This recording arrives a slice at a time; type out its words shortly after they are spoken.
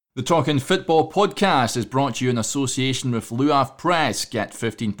The Talking Football podcast is brought to you in association with Luaf Press. Get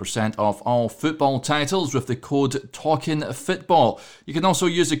 15% off all football titles with the code Talking Football. You can also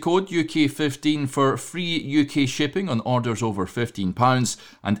use the code UK15 for free UK shipping on orders over £15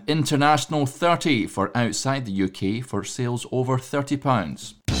 and international 30 for outside the UK for sales over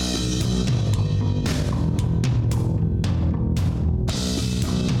 £30.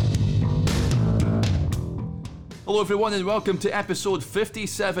 Hello everyone and welcome to episode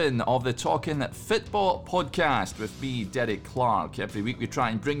 57 of the Talking Football podcast with me, Derek Clark. Every week we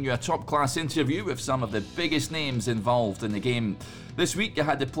try and bring you a top class interview with some of the biggest names involved in the game. This week I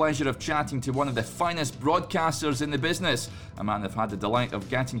had the pleasure of chatting to one of the finest broadcasters in the business, a man I've had the delight of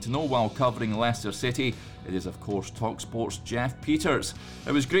getting to know while covering Leicester City. It is of course TalkSport's Jeff Peters.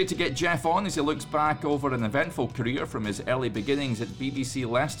 It was great to get Jeff on as he looks back over an eventful career from his early beginnings at BBC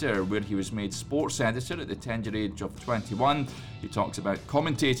Leicester, where he was made sports editor at the tender age of 21. He talks about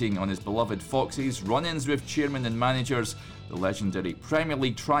commentating on his beloved Foxes, run-ins with chairmen and managers, the legendary Premier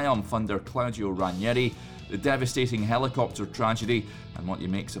League triumph under Claudio Ranieri, the devastating helicopter tragedy, and what he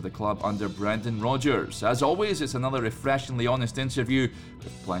makes of the club under Brendan Rodgers. As always, it's another refreshingly honest interview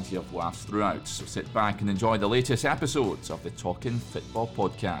with plenty of laughs throughout. So sit back and enjoy the latest episodes of the Talking Football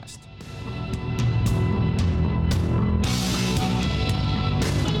podcast.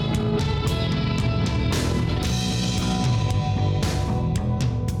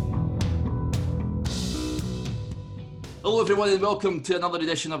 Hello everyone and welcome to another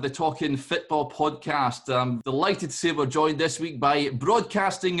edition of the Talking Football podcast. I'm delighted to say we're joined this week by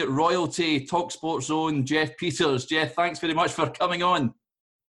broadcasting royalty, TalkSport's own Jeff Peters. Jeff, thanks very much for coming on.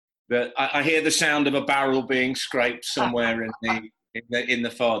 I hear the sound of a barrel being scraped somewhere in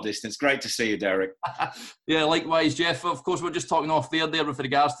the far distance. Great to see you, Derek. Yeah, likewise, Jeff. Of course, we're just talking off there with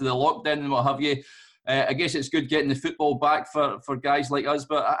regards to the lockdown and what have you. I guess it's good getting the football back for guys like us,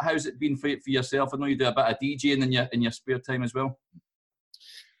 but how's it been for yourself? I know you do a bit of DJing in your spare time as well.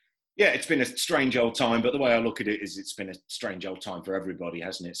 Yeah, it's been a strange old time, but the way I look at it is it's been a strange old time for everybody,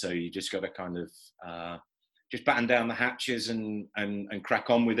 hasn't it? So you just got to kind of just batten down the hatches and crack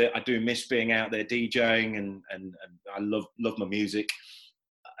on with it. I do miss being out there DJing and I love my music.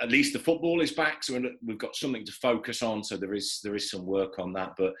 At least the football is back, so we've got something to focus on. So there is some work on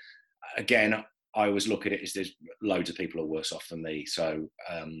that, but again, I always look at it as there's loads of people who are worse off than me. So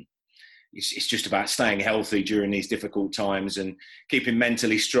it's just about staying healthy during these difficult times and keeping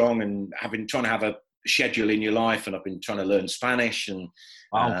mentally strong and trying to have a schedule in your life. And I've been trying to learn Spanish and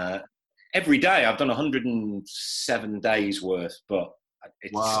every day I've done 107 days worth, but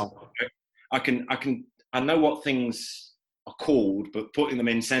it's, I know what things are called, but putting them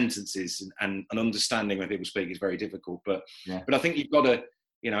in sentences and understanding when people speak is very difficult. But I think you've got to,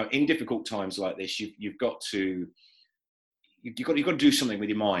 in difficult times like this, you've got to do something with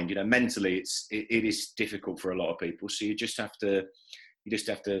your mind. Mentally, it is difficult for a lot of people. So you just have to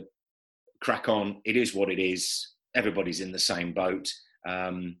crack on. It is what it is. Everybody's in the same boat,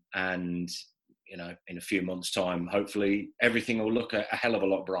 and in a few months' time, hopefully, everything will look a hell of a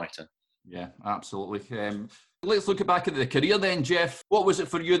lot brighter. Yeah, absolutely. Let's look back at the career then, Jeff. What was it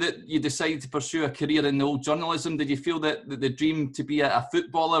for you that you decided to pursue a career in old journalism? Did you feel that the dream to be a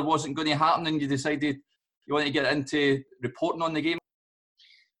footballer wasn't going to happen and you decided you wanted to get into reporting on the game?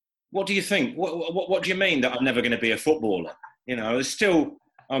 What do you think? What do you mean that I'm never going to be a footballer? There's still,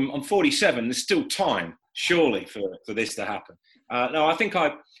 I'm 47, there's still time, surely, for this to happen. No, I think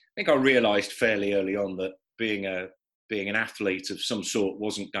I realised fairly early on that being an athlete of some sort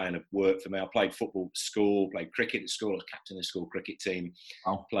wasn't going to work for me. I played football at school, played cricket at school, I was captain of the school cricket team,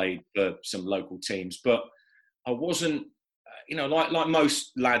 played for some local teams, but I wasn't, like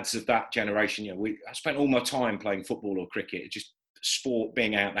most lads of that generation, I spent all my time playing football or cricket, just sport,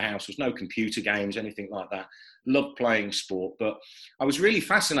 being out the house. There was no computer games, anything like that. Loved playing sport, but I was really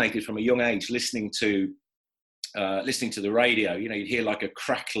fascinated from a young age listening to the radio. You'd hear like a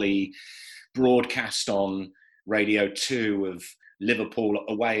crackly broadcast on Radio 2 of Liverpool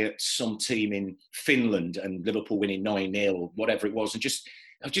away at some team in Finland and Liverpool winning 9-0 or whatever it was. And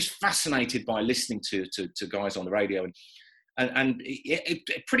I was just fascinated by listening to guys on the radio. And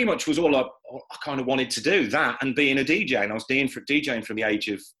it pretty much was all I kind of wanted to do, that and being a DJ. And I was DJing from the age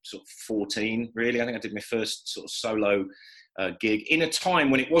of sort of 14, really. I think I did my first sort of solo gig in a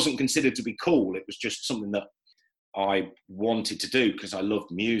time when it wasn't considered to be cool. It was just something that I wanted to do because I loved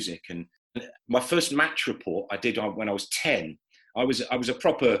music. And my first match report I did when I was 10. I was a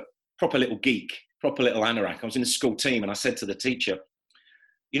proper little geek, proper little anorak. I was in the school team and I said to the teacher,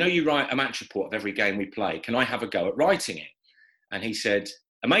 you write a match report of every game we play. Can I have a go at writing it? And he said,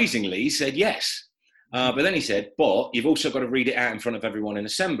 amazingly, yes. But then he said, but you've also got to read it out in front of everyone in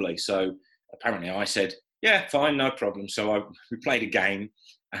assembly. So apparently I said, yeah, fine, no problem. So we played a game,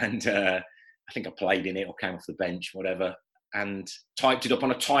 and I think I played in it or came off the bench, whatever, and typed it up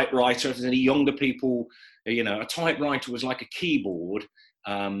on a typewriter. If there's any younger people, you know, a typewriter was like a keyboard,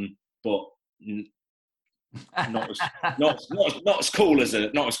 but not as cool as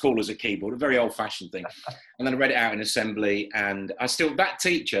a keyboard, a very old-fashioned thing. And then I read it out in assembly, and that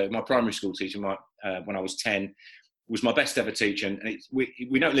teacher, my primary school teacher, when I was 10, was my best ever teacher. And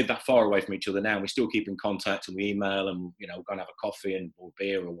we don't live that far away from each other now. We still keep in contact, and we email, and you know, go and have a coffee or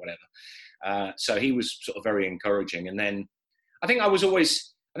beer or whatever. So he was sort of very encouraging. And then I think I was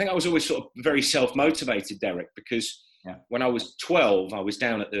always sort of very self-motivated, Derek, because when I was 12, I was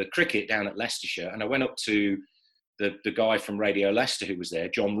down at the cricket down at Leicestershire, and I went up to the guy from Radio Leicester who was there,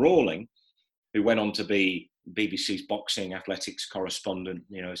 John Rawling, who went on to be BBC's boxing athletics correspondent.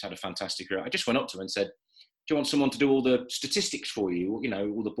 You know, he's had a fantastic career. I just went up to him and said, do you want someone to do all the statistics for you? You know,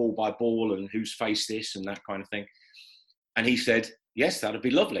 all the ball by ball and who's faced this and that kind of thing. And he said, yes, that'd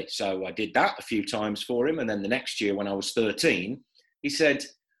be lovely. So I did that a few times for him. And then the next year when I was 13, he said,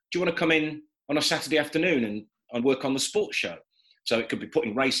 do you want to come in on a Saturday afternoon and work on the sports show? So it could be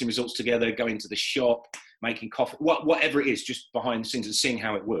putting racing results together, going to the shop, making coffee, whatever it is, just behind the scenes and seeing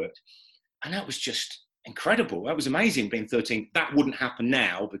how it worked. And that was just incredible. That was amazing being 13. That wouldn't happen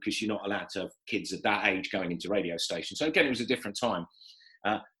now because you're not allowed to have kids at that age going into radio stations. So again, it was a different time.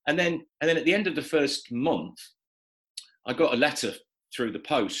 And then at the end of the first month, I got a letter through the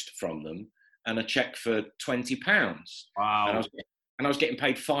post from them and a cheque for £20. Wow. And I was getting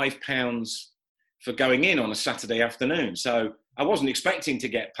paid £5 for going in on a Saturday afternoon. So I wasn't expecting to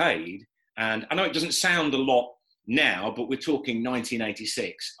get paid. And I know it doesn't sound a lot now, but we're talking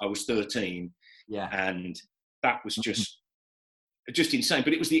 1986. I was 13. Yeah. And that was just insane.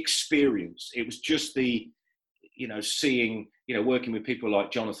 But it was the experience. It was just the, you know, seeing, you know, working with people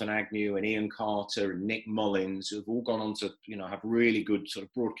like Jonathan Agnew and Ian Carter and Nick Mullins, who have all gone on to, you know, have really good sort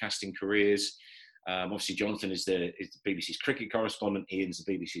of broadcasting careers. Obviously, Jonathan is the BBC's cricket correspondent. Ian's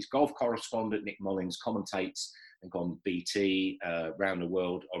the BBC's golf correspondent. Nick Mullins commentates and gone BT around the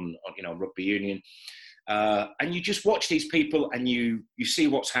world on you know, rugby union. And you just watch these people and you see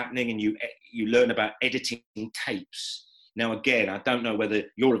what's happening, and you learn about editing tapes. Now, again, I don't know whether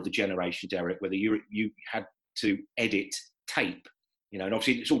you're of the generation, Derek, whether you had to edit tape, you know, and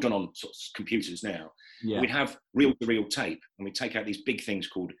obviously it's all done on sort of computers now. Yeah. We'd have reel-to-reel tape, and we'd take out these big things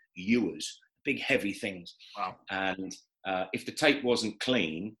called ewers, big heavy things. Wow. And if the tape wasn't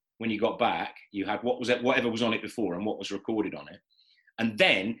clean, when you got back, you had whatever was on it before and what was recorded on it. And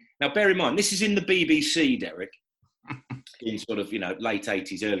then, now bear in mind, this is in the BBC, Derek, in sort of, you know, late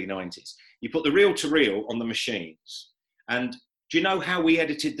 80s, early 90s. You put the reel-to-reel on the machines. And do you know how we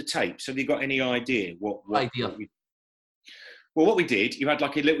edited the tapes? Have you got any idea? What we did, you had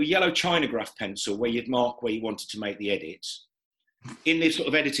like a little yellow Chinograph pencil where you'd mark where you wanted to make the edits. In this sort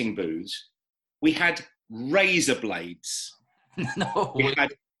of editing booths, we had razor blades. No. We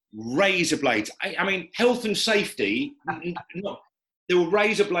had razor blades. I mean, health and safety, there were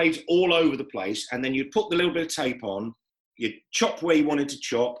razor blades all over the place, and then you'd put the little bit of tape on, you'd chop where you wanted to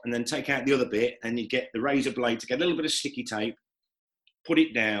chop, and then take out the other bit, and you'd get the razor blade to get a little bit of sticky tape, put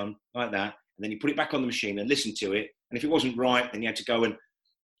it down like that, and then you put it back on the machine and listen to it. And if it wasn't right, then you had to go and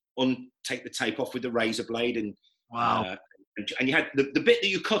take the tape off with the razor blade. And wow. And you had the bit that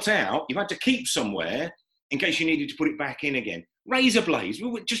you cut out, you had to keep somewhere in case you needed to put it back in again. Razor blades. We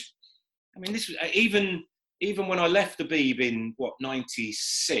were just, I mean, this was even when I left the Beeb in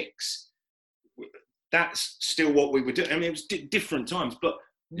 96, that's still what we were doing. I mean, it was different times, but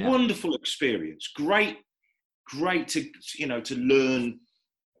wonderful experience. Great to, you know, to learn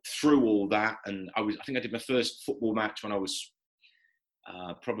through all that. And I think I did my first football match when I was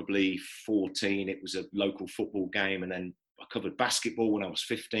probably 14. It was a local football game, and then I covered basketball when I was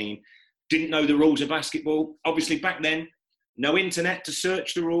 15. Didn't know the rules of basketball. Obviously, back then, no internet to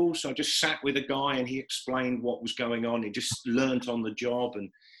search the rules, so I just sat with a guy and he explained what was going on. He just learnt on the job,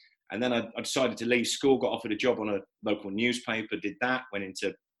 and then I decided to leave school, got offered a job on a local newspaper, did that, went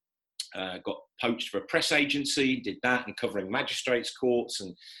into, got poached for a press agency, did that, and covering magistrates' courts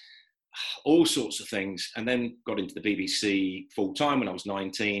and all sorts of things, and then got into the BBC full-time when I was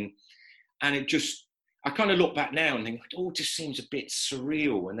 19, and it just, I kind of look back now and think, oh, it just seems a bit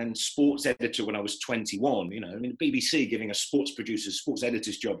surreal. And then sports editor when I was 21, you know, I mean, the BBC giving a sports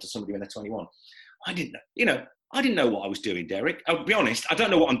editor's job to somebody when they're 21. I didn't know what I was doing, Derek. I'll be honest, I don't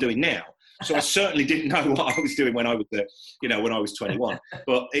know what I'm doing now. So I certainly didn't know what I was doing when I was, when I was 21.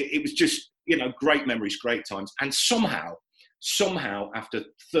 But it was just, you know, great memories, great times. And somehow, after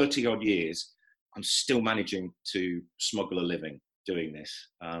 30 odd years, I'm still managing to smuggle a living doing this.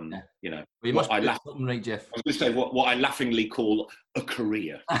 You know, well, you must be something right, Jeff. I was going to say what I laughingly call a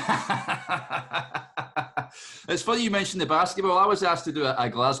career. It's funny you mentioned the basketball. I was asked to do a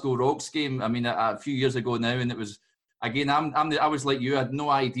Glasgow Rocks game. I mean, a few years ago now, and it was again. I was like you. I had no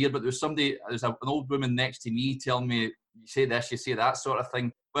idea, but there was an old woman next to me telling me, "You say this, you say that," sort of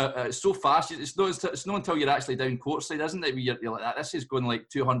thing. But it's so fast. It's not until you're actually down courtside, isn't it? You're like, this is going like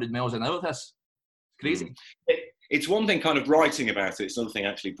 200 miles an hour. This crazy. It's one thing kind of writing about it. It's another thing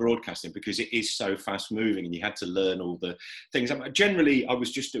actually broadcasting, because it is so fast moving and you had to learn all the things. Generally, I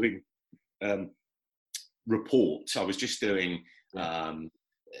was just doing reports. I was just doing,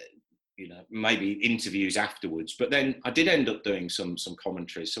 maybe interviews afterwards. But then I did end up doing some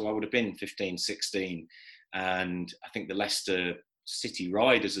commentary. So I would have been 15, 16. And I think the Leicester City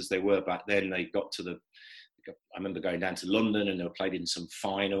Riders, as they were back then, they got to I remember going down to London and they were played in some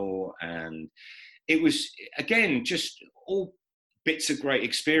final, and it was, again, just all bits of great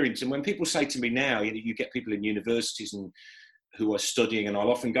experience. And when people say to me now, you get people in universities and who are studying, and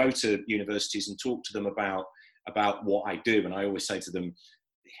I'll often go to universities and talk to them about what I do. And I always say to them,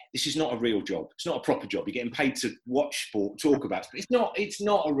 this is not a real job. It's not a proper job. You're getting paid to watch sport, talk about it. It's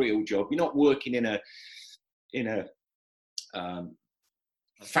not a real job. You're not working in a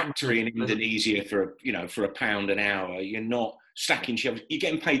factory in Indonesia for £1 an hour. You're not stacking shelves. You're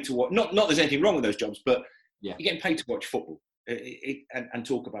getting paid to watch. Not there's anything wrong with those jobs, but you're getting paid to watch football and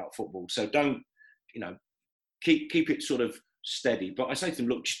talk about football. So don't, keep it sort of steady. But I say to them,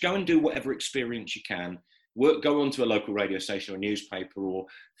 look, just go and do whatever experience you can. Go onto a local radio station or newspaper, or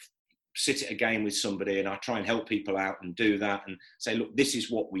sit at a game with somebody, and I try and help people out and do that and say, look, this is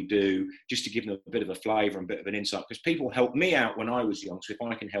what we do, just to give them a bit of a flavour and a bit of an insight, because people helped me out when I was young, so if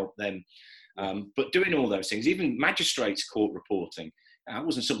I can help them. But doing all those things, even magistrates court reporting,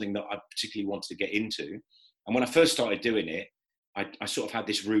 wasn't something that I particularly wanted to get into. And when I first started doing it, I sort of had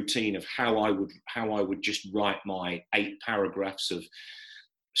this routine of how I would just write my 8 paragraphs of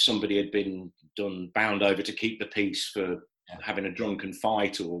somebody had been bound over to keep the peace for having a drunken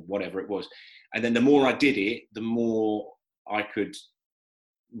fight or whatever it was. And then the more I did it, the more I could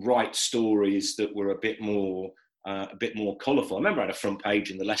write stories that were a bit more colourful. I remember I had a front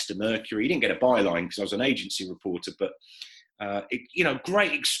page in the Leicester Mercury. You didn't get a byline because I was an agency reporter, but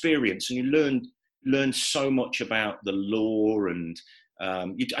great experience, and you learn so much about the law, and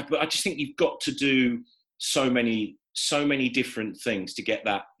I just think you've got to do so many different things to get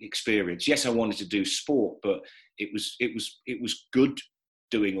that experience. Yes, I wanted to do sport, but it was good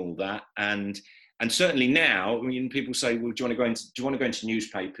doing all that. And certainly now, I mean, people say, well, do you want to go into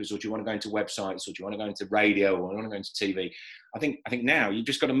newspapers, or do you want to go into websites, or do you want to go into radio, or do you want to go into TV? I think now you've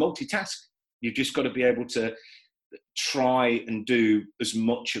just got to multitask. You've just got to be able to try and do as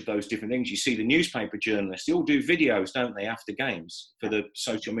much of those different things. You see the newspaper journalists, they all do videos, don't they, after games for the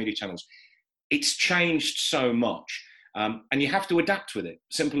social media channels. It's changed so much, and you have to adapt with it.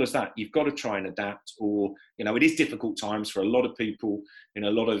 Simple as that. You've got to try and adapt, or it is difficult times for a lot of people in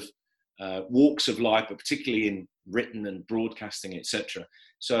a lot of walks of life, but particularly in written and broadcasting, etc.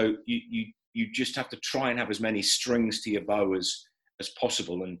 So you just have to try and have as many strings to your bow as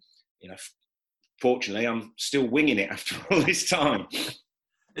possible. And fortunately, I'm still winging it after all this time.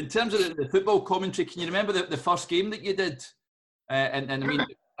 In terms of the football commentary, can you remember the first game that you did? And I mean,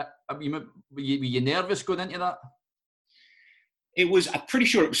 were you nervous going into that? I'm pretty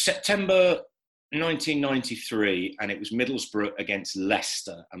sure it was September 1993, and it was Middlesbrough against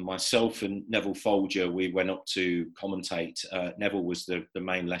Leicester, and myself and Neville Folger, we went up to commentate. Neville was the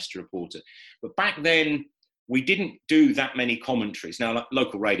main Leicester reporter. But back then, we didn't do that many commentaries. Now, like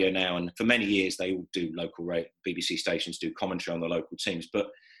local radio now, and for many years, they all do local radio, BBC stations do commentary on the local teams. But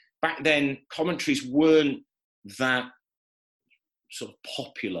back then, commentaries weren't that sort of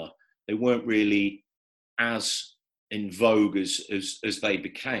popular. They weren't really as in vogue as they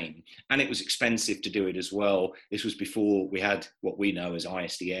became. And it was expensive to do it as well. This was before we had what we know as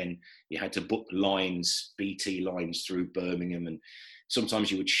ISDN. You had to book lines, BT lines through Birmingham, and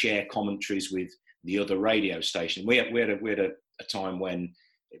sometimes you would share commentaries with the other radio station. We had a time when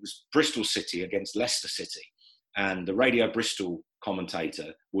it was Bristol City against Leicester City, and the Radio Bristol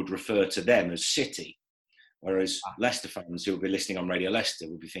commentator would refer to them as City, whereas Leicester fans who would be listening on Radio Leicester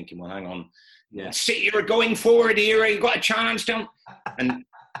would be thinking, well, hang on, City are going forward here, you've got a chance, don't. And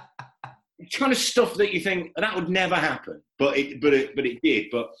it's kind of stuff that you think that would never happen, but it did.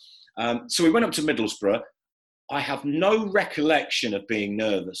 But so we went up to Middlesbrough. I have no recollection of being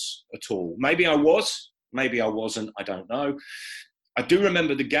nervous at all. Maybe I was, maybe I wasn't. I don't know. I do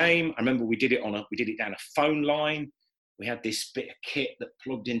remember the game. I remember we did it down a phone line. we had this bit of kit that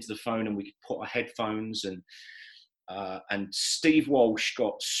plugged into the phone, and we could put our headphones. And Steve Walsh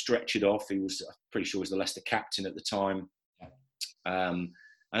got stretchered off. He was, I'm pretty sure, was the Leicester captain at the time. And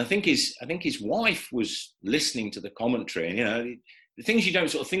I think his wife was listening to the commentary, and the things you don't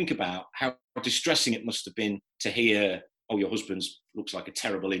sort of think about, how distressing it must have been to hear, oh, your husband's looks like a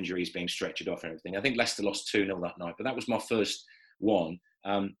terrible injury, he's being stretchered off and everything. I think Leicester lost 2-0 that night, but that was my first one.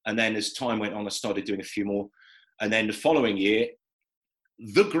 And then as time went on, I started doing a few more. And then the following year,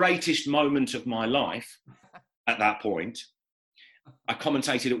 the greatest moment of my life at that point, I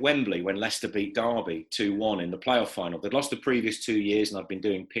commentated at Wembley when Leicester beat Derby 2-1 in the playoff final. They'd lost the previous 2 years, and I'd been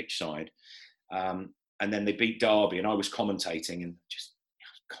doing pitch side. And then they beat Derby, and I was commentating, and just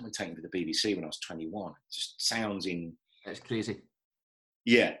commentating for the BBC when I was 21. It just sounds in... It's crazy.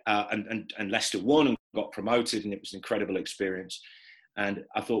 Yeah, and Leicester won and got promoted, and it was an incredible experience. And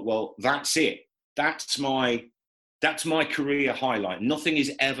I thought, well, that's it. That's my career highlight. Nothing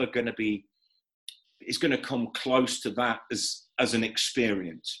is ever going to be... It's going to come close to that as an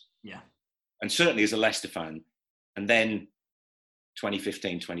experience. Yeah. And certainly as a Leicester fan. And then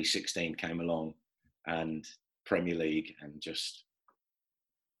 2015, 2016 came along, and Premier League, and just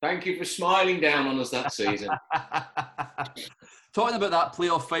thank you for smiling down on us that season. Talking about that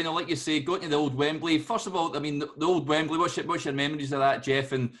playoff final, like you say, going to the old Wembley. First of all, I mean, the old Wembley, what's your memories of that,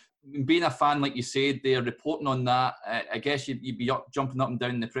 Jeff? And being a fan, like you said, they're reporting on that, I guess you'd be jumping up and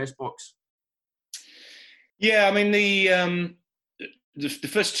down in the press box. Yeah, I mean, the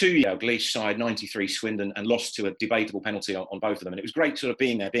first 2 years, Dalglish side, 93 Swindon, and lost to a debatable penalty on both of them. And it was great sort of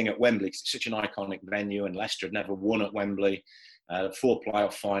being at Wembley. It's such an iconic venue, and Leicester had never won at Wembley. 4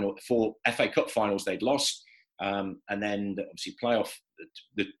 FA Cup finals they'd lost, and then obviously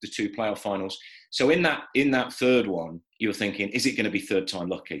the 2 playoff finals. So in that third one, you were thinking, is it going to be third time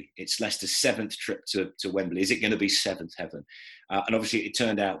lucky? It's Leicester's 7th trip to Wembley. Is it going to be 7th heaven? And obviously it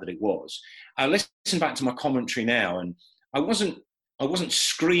turned out that it was. I listen back to my commentary now, and I wasn't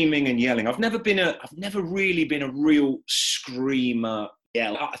screaming and yelling. I've never really been a real screamer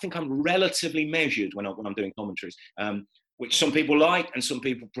yell. I think I'm relatively measured when I'm doing commentaries, which some people like, and some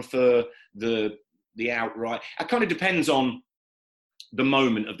people prefer the outright. It kind of depends on the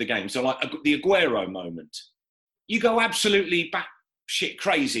moment of the game. So like the Aguero moment, you go absolutely batshit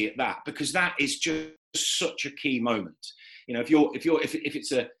crazy at that, because that is just such a key moment. If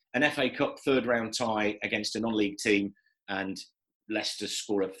it's an FA Cup third round tie against a non-league team, and Leicester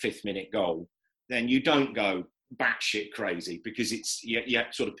score a 5th minute goal, then you don't go batshit crazy, because you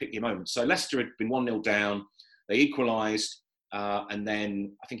sort of pick your moment. So Leicester had been 1-0 down, they equalised, and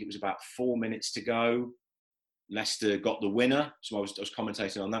then I think it was about 4 minutes to go, Leicester got the winner. So I was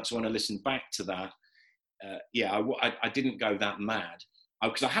commentating on that. So when I listened back to that, I didn't go that mad,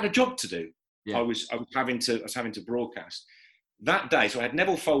 because I had a job to do. Yeah. I was having to broadcast that day. So I had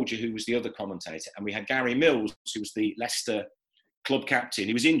Neville Folger, who was the other commentator, and we had Gary Mills, who was the Leicester club captain.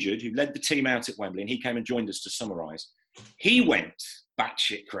 He was injured, who led the team out at Wembley, and he came and joined us to summarise. He went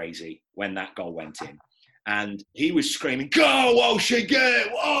batshit crazy when that goal went in, and he was screaming, "Go Walshy, go!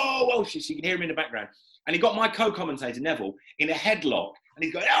 Whoa, Walshy!" So you can hear him in the background. And he got my co-commentator Neville in a headlock, and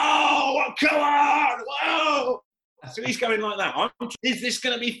he's going, "Oh, come on, whoa!" So he's going like that. Is this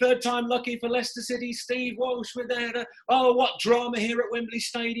going to be third time lucky for Leicester City? Steve Walsh with there. Oh, what drama here at Wembley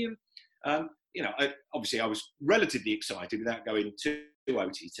Stadium. Obviously I was relatively excited without going to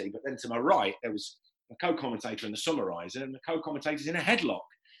OTT, but then to my right, there was a co-commentator and the summariser, and the co-commentator's in a headlock.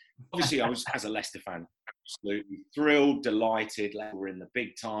 Obviously I was, as a Leicester fan, absolutely thrilled, delighted. We're in the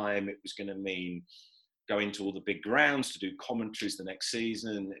big time. It was going to mean going to all the big grounds to do commentaries the next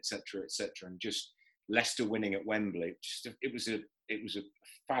season, etc., and just Leicester winning at Wembley. It was a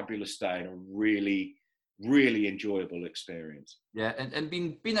fabulous day and a really, really enjoyable experience. Yeah, and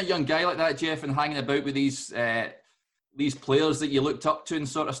being a young guy like that, Jeff, and hanging about with these players that you looked up to and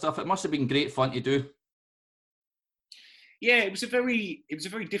sort of stuff, it must have been great fun to do. Yeah, it was a very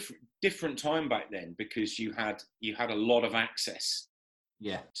different time back then, because you had a lot of access.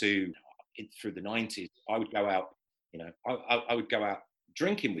 Yeah. To through the 90s, I would go out. I would go out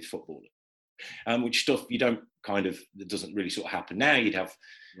drinking with footballers. Which stuff that doesn't really sort of happen now. You'd have,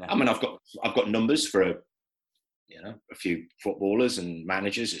 yeah. I mean, I've got numbers for a few footballers and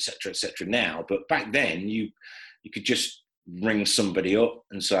managers, etc. now, but back then you could just ring somebody up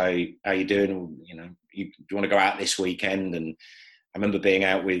and say, "How you doing? Do you want to go out this weekend?" And I remember being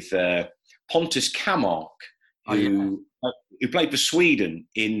out with Pontus Kamark, who played for Sweden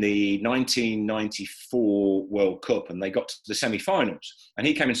in the 1994 World Cup, and they got to the semi-finals, and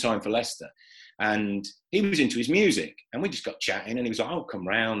he came and signed for Leicester. And he was into his music, and we just got chatting, and he was like, "Oh, come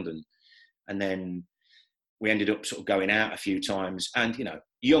round." And then we ended up sort of going out a few times, and, you know,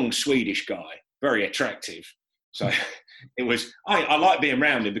 young Swedish guy, very attractive. So it was, I like being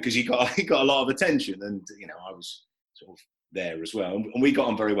around him because he got a lot of attention, and, you know, I was sort of there as well. And we got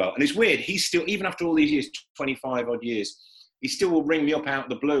on very well. And it's weird, he's still, even after all these years, 25 odd years, he still will ring me up out of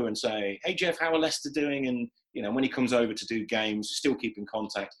the blue and say, hey, Jeff, how are Leicester doing? And, you know, when he comes over to do games, still keep in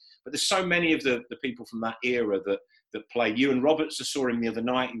contact. But there's so many of the people from that era that played. Ewan Roberts, I saw him the other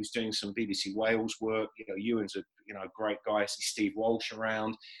night. He was doing some BBC Wales work. You know, Ewan's a great guy. I see Steve Walsh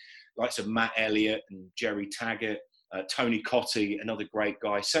around, likes of Matt Elliott and Jerry Taggart, Tony Cottee, another great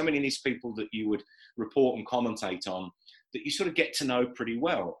guy. So many of these people that you would report and commentate on that you sort of get to know pretty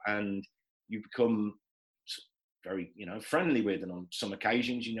well, and you become very, you know, friendly with. And on some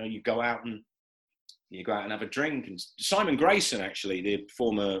occasions, you know, you go out and have a drink. And Simon Grayson, actually, the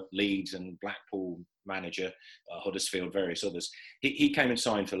former Leeds and Blackpool manager, Huddersfield, various others, he came and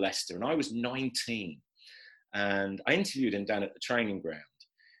signed for Leicester, and I was 19, and I interviewed him down at the training ground,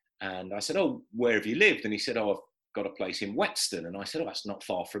 and I said, oh, where have you lived? And he said, oh, I've got a place in Whetstone. And I said, oh, that's not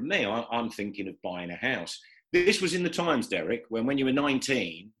far from me. I'm thinking of buying a house. This was in the times, Derek, when you were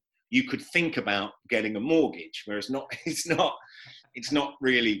 19, you could think about getting a mortgage, whereas it's not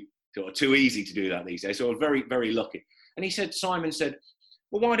really sort of too easy to do that these days. So I was very, very lucky. And Simon said,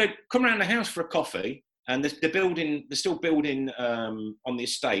 well, why don't come around the house for a coffee? And they're still building on the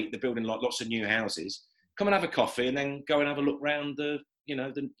estate. They're building like lots of new houses. Come and have a coffee, and then go and have a look around the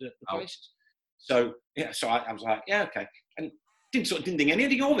places. So yeah, so I was like, yeah, okay, and didn't think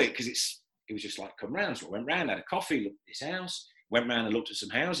anything of it, because it was just like, come round. So I went round, had a coffee, looked at this house, went round and looked at some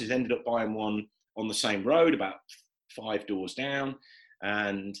houses, ended up buying one on the same road, about 5 doors down,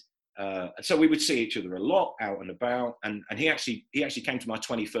 and so we would see each other a lot out and about. And he actually came to my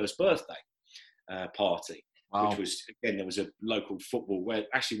 21st birthday party. Wow. Which was, again, there was a local football where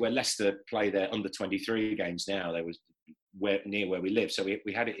Leicester play their under 23 games now. There was near where we live, so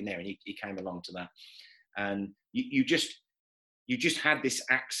we had it in there, and he came along to that. And you just had this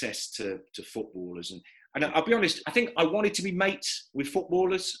access to footballers, and I'll be honest, I think I wanted to be mates with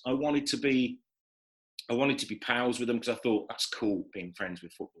footballers. I wanted to be pals with them, because I thought that's cool, being friends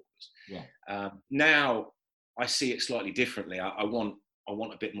with footballers. Yeah. Now I see it slightly differently. I want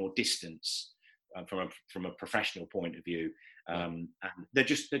a bit more distance from a professional point of view. And they're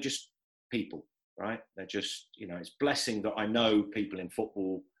just people, right? They're just, you know, it's blessing that I know people in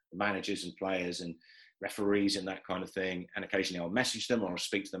football, managers and players and referees and that kind of thing. And occasionally I'll message them, or I'll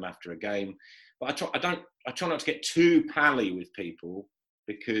speak to them after a game. But I try not to get too pally with people,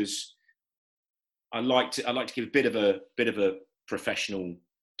 because I like to give a bit of a professional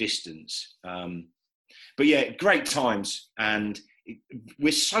distance. But yeah, great times, and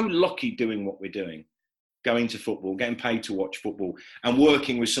we're so lucky doing what we're doing, going to football, getting paid to watch football, and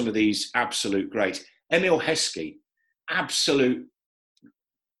working with some of these absolute greats. Emile Heskey, absolute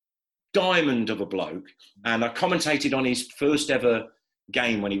diamond of a bloke, and I commentated on his first ever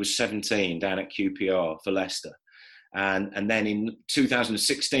game when he was 17 down at QPR for Leicester. And then in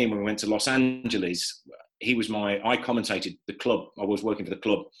 2016, when we went to Los Angeles, I commentated the club. I was working for the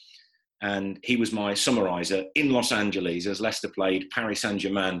club, and he was my summariser in Los Angeles as Leicester played Paris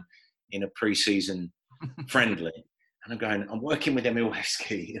Saint-Germain in a pre-season friendly. And I'm working with Emile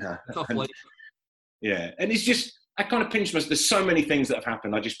Heskey, you know. Yeah, and it's just, I kind of pinch myself. There's so many things that have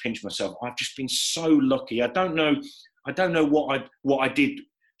happened. I just pinch myself. I've just been so lucky. I don't know what I did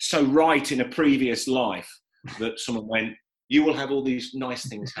so right in a previous life that someone went, you will have all these nice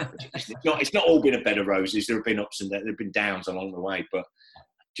things happen. It's not all been a bed of roses. There have been ups and there have been downs along the way, but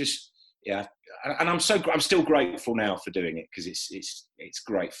just, yeah. And I'm still grateful now for doing it, because it's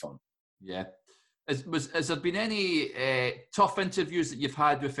great fun. Yeah. Has there been any tough interviews that you've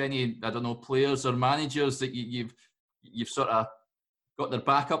had with any, I don't know, players or managers that you've sort of got their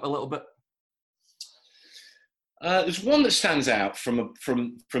back up a little bit? There's one that stands out from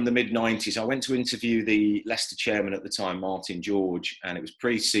the mid-90s. I went to interview the Leicester chairman at the time, Martin George, and it was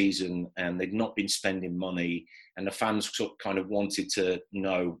pre-season, and they'd not been spending money, and the fans sort of kind of wanted to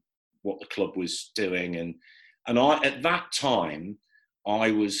know what the club was doing. And I, at that time,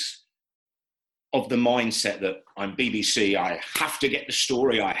 I was of the mindset that I'm BBC, I have to get the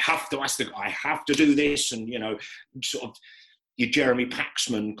story, I have to do this, and, you know, sort of your Jeremy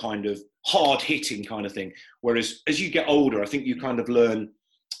Paxman kind of hard-hitting kind of thing. Whereas as you get older, I think you kind of learn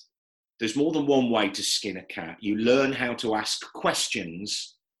there's more than one way to skin a cat. You learn how to ask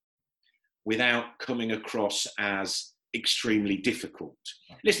questions without coming across as extremely difficult.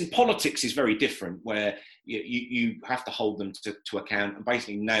 Listen, politics is very different, where you have to hold them to account and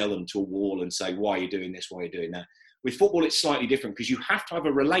basically nail them to a wall and say, why are you doing this, why are you doing that? With football, it's slightly different because you have to have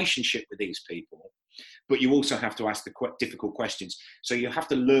a relationship with these people, but you also have to ask the difficult questions. So you have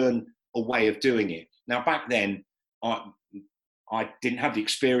to learn a way of doing it. Now, back then, I didn't have the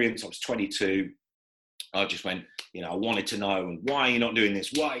experience. I was 22. I just went, I wanted to know, and why are you not doing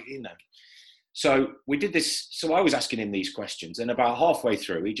this? Why, So we did this. So I was asking him these questions, and about halfway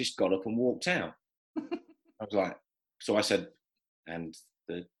through, he just got up and walked out. I was like, so I said, and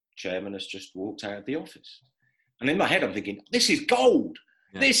the chairman has just walked out of the office. And in my head, I'm thinking, this is gold.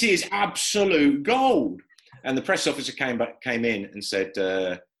 Yeah. This is absolute gold. And the press officer came in and said,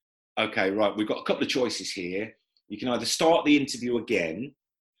 okay, right, we've got a couple of choices here. You can either start the interview again,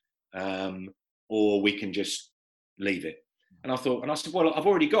 or we can just leave it. And I said, well, I've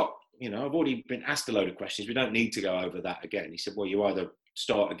already been asked a load of questions. We don't need to go over that again. He said, well, you either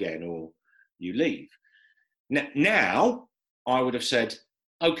start again or you leave. Now, I would have said,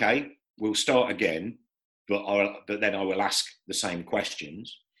 okay, we'll start again, but then I will ask the same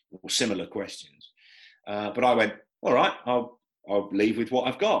questions or similar questions. But I went, all right, I'll leave with what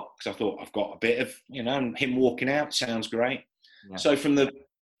I've got, because I thought I've got a bit of, him walking out sounds great. Yeah. So from the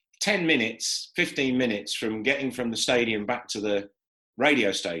 10 minutes, 15 minutes from getting from the stadium back to the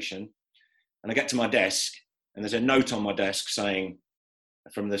radio station, and I get to my desk, and there's a note on my desk saying,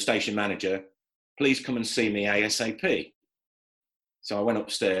 from the station manager, please come and see me ASAP. So I went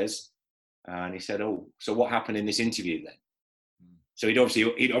upstairs, and he said, oh, so what happened in this interview then? So the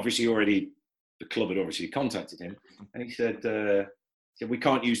club had obviously contacted him, and he said, we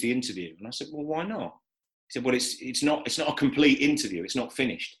can't use the interview. And I said, well, why not? He said, well, it's not a complete interview. It's not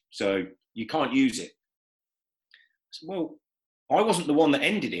finished. So you can't use it. I said, well, I wasn't the one that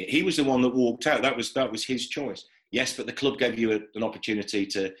ended it. He was the one that walked out. That was his choice. Yes, but the club gave you an opportunity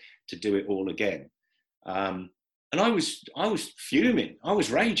to do it all again. And I was fuming. I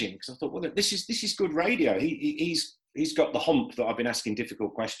was raging, because I thought, well, this is good radio. He's got the hump that I've been asking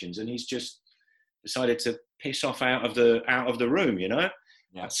difficult questions, and he's just decided to piss off out of the room,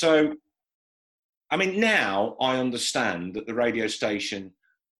 Yeah. So, I mean, now I understand that the radio station,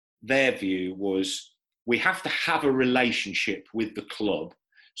 their view was, we have to have a relationship with the club,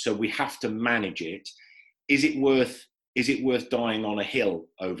 so we have to manage it. Is it worth dying on a hill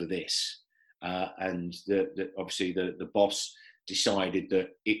over this? And obviously the boss decided that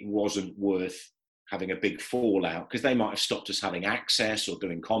it wasn't worth having a big fallout, because they might have stopped us having access or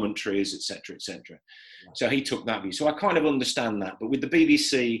doing commentaries, etc., etc. Yeah. So he took that view. So I kind of understand that. But with the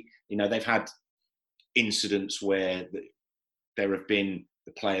BBC, they've had incidents where there have been,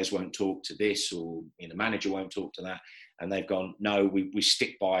 the players won't talk to this, or the manager won't talk to that, and they've gone, no, we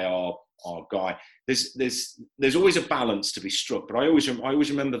stick by our guy. There's always a balance to be struck, but I always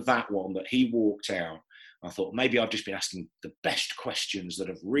remember that one, that he walked out. I thought, maybe I've just been asking the best questions that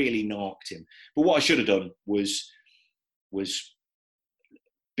have really knocked him. But what I should have done was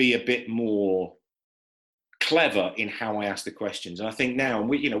be a bit more clever in how I asked the questions. And I think now, and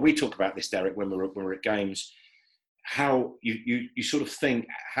we talk about this, Derek, when we're at games, how you sort of think,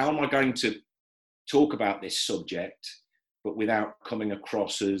 how am I going to talk about this subject, but without coming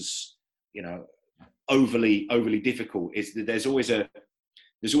across as, overly difficult? There's always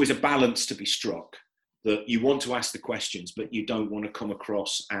a balance to be struck, that you want to ask the questions, but you don't want to come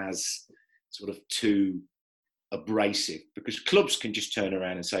across as sort of too abrasive, because clubs can just turn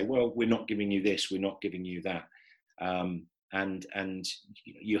around and say, well, we're not giving you this, we're not giving you that. And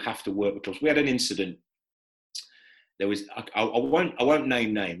you have to work with clubs. We had an incident. There was, I won't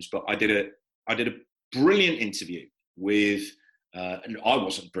name names, but I did a brilliant interview with, and I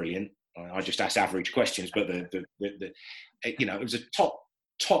wasn't brilliant. I just asked average questions, but it was a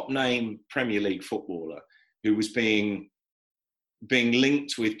top name Premier League footballer who was being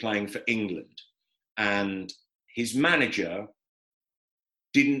linked with playing for England, and his manager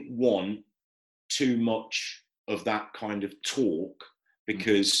didn't want too much of that kind of talk,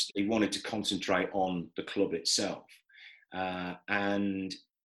 because he wanted to concentrate on the club itself. And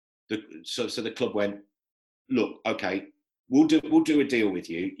so the club went, look, okay, we'll do a deal with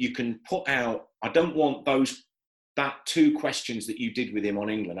you. You can put out, I don't want that 2 questions that you did with him on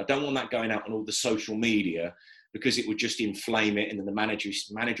England, I don't want that going out on all the social media, because it would just inflame it, and then the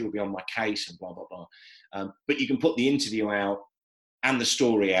manager will be on my case and blah, blah, blah. But you can put the interview out and the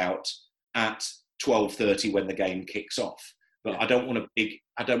story out at 12:30 when the game kicks off. But I don't want a big,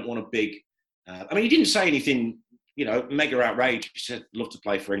 I mean, he didn't say anything, mega outrageous. He said, love to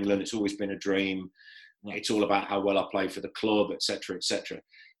play for England. It's always been a dream. It's all about how well I play for the club, etc., etc.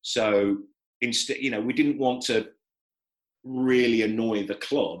 So instead, we didn't want to really annoy the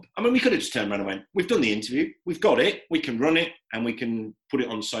club. I mean, we could have just turned around and went, we've done the interview, we've got it, we can run it, and we can put it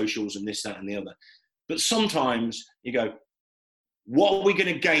on socials and this, that, and the other. But sometimes you go, what are we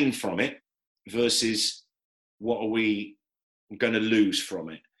going to gain from it versus what are we going to lose from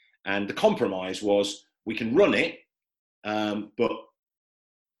it? And the compromise was we can run it, but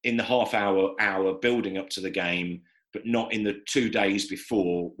in the hour building up to the game, but not in the 2 days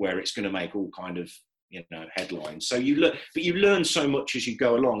before where it's going to make all kind of, headlines. So you learn so much as you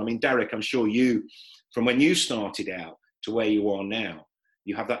go along. I mean, Derek, I'm sure you, from when you started out to where you are now,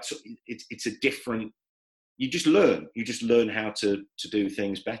 you have that, it's a different, you just learn how to do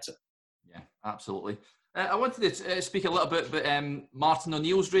things better. Yeah, absolutely. I wanted to speak a little bit about Martin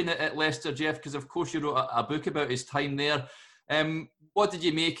O'Neill's reign at Leicester, Jeff, because of course you wrote a book about his time there. What did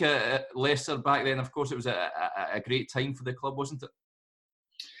you make at Leicester back then? Of course, it was a great time for the club, wasn't it?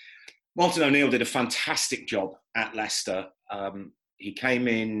 Martin O'Neill did a fantastic job at Leicester. He came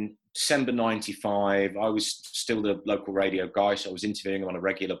in December 95. I was still the local radio guy, so I was interviewing him on a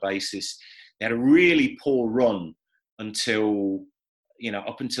regular basis. They had a really poor run until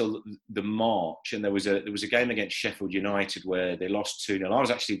the March, and there was a game against Sheffield United where they lost 2-0. I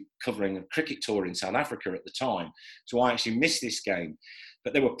was actually covering a cricket tour in South Africa at the time, so I actually missed this game.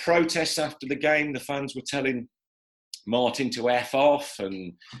 But there were protests after the game. The fans were telling Martin to F off,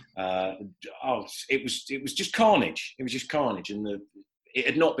 and it was just carnage. It was just carnage, and it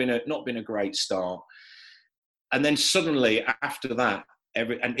had not been a great start. And then suddenly after that,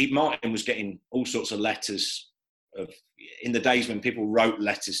 Martin was getting all sorts of letters. In the days when people wrote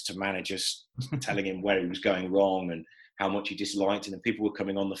letters to managers telling him where he was going wrong and how much he disliked him, and people were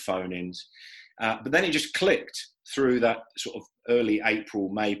coming on the phone-ins. But then it just clicked through that sort of early April,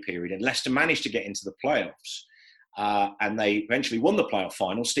 May period, and Leicester managed to get into the playoffs. And they eventually won the playoff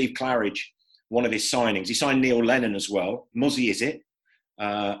final. Steve Claridge, one of his signings, he signed Neil Lennon as well. Muzzy is it?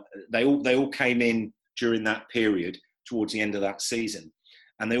 They all came in during that period towards the end of that season,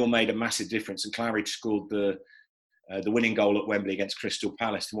 and they all made a massive difference. And Claridge scored the winning goal at Wembley against Crystal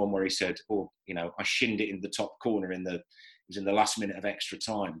Palace, the one where he said, I shinned it in the top corner it was in the last minute of extra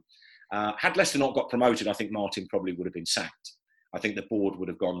time. Had Leicester not got promoted, I think Martin probably would have been sacked. I think the board would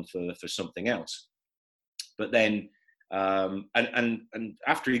have gone for something else. But then, and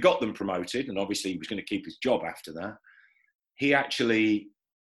after he got them promoted, and obviously he was going to keep his job after that, he actually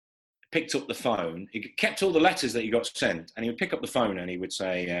picked up the phone. He kept all the letters that he got sent, and he would pick up the phone and he would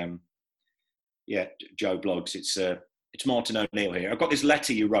say, Joe Bloggs, it's Martin O'Neill here. I've got this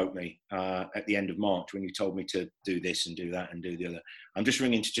letter you wrote me at the end of March when you told me to do this and do that and do the other. I'm just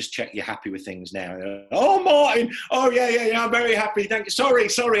ringing to just check you're happy with things now. Oh, Martin. Oh, yeah. I'm very happy. Thank you.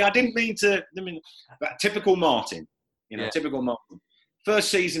 Sorry. I didn't mean to. Typical Martin. Typical Martin. First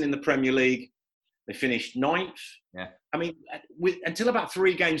season in the Premier League, they finished 9th. Yeah. I mean, until about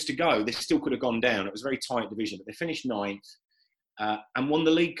 3 games to go, they still could have gone down. It was a very tight division, but they finished 9th and won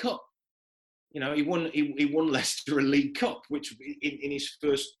the League Cup. He won Leicester a League Cup, which in his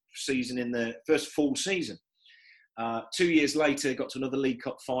first season, in the first full season. 2 years later, got to another League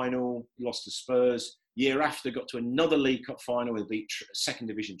Cup final, lost to Spurs. Year after, got to another League Cup final with beat second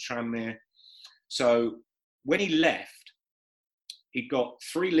division Tranmere. So when he left, he got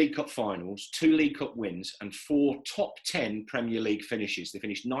 3 League Cup finals, 2 League Cup wins, and 4 top 10 Premier League finishes. They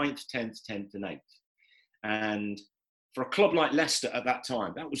finished 9th, 10th, 10th, and 8th. And for a club like Leicester at that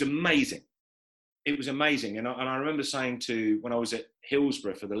time, that was amazing. It was amazing. And I remember saying when I was at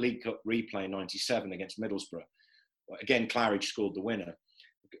Hillsborough for the League Cup replay in 97 against Middlesbrough, again, Claridge scored the winner.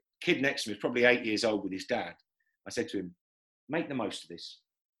 The kid next to me was probably 8 years old with his dad. I said to him, make the most of this.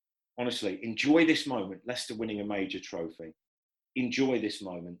 Honestly, enjoy this moment. Leicester winning a major trophy. Enjoy this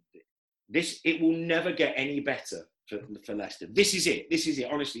moment. It will never get any better for Leicester. This is it.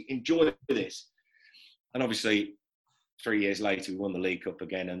 Honestly, enjoy this. And obviously, 3 years later, we won the League Cup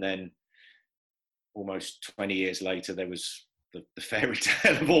again. And then almost 20 years later, there was the fairy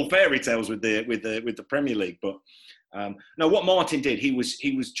tale of all fairy tales with the Premier League. But no, what Martin did, he was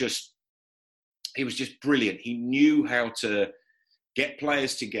just brilliant. He knew how to get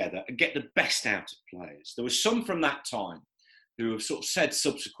players together and get the best out of players. There was some from that time who have sort of said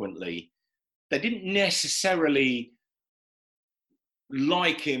subsequently they didn't necessarily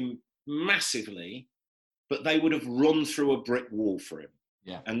like him massively, but they would have run through a brick wall for him.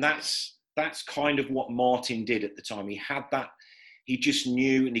 Yeah. And that's kind of what Martin did at the time. He had that, he just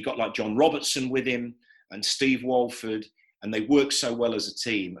knew, and he got like John Robertson with him and Steve Walford, and they worked so well as a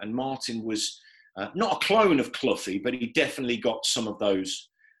team. And Martin was not a clone of Cloughy, but he definitely got some of those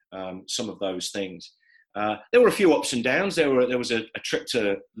things. There were a few ups and downs. There was a trip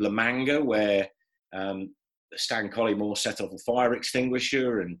to La Manga where Stan Collymore set off a fire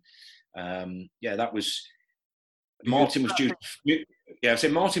extinguisher, and that was Martin was due. Yeah, so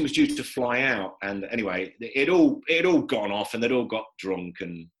Martin was due to fly out, and anyway, it all gone off, and they'd all got drunk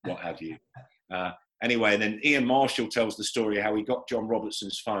and what have you. Anyway, and then Ian Marshall tells the story how he got John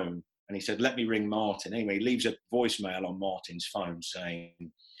Robertson's phone, and he said, "Let me ring Martin." Anyway, he leaves a voicemail on Martin's phone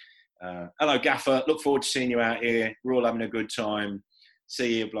saying, "Hello, Gaffer. Look forward to seeing you out here. We're all having a good time.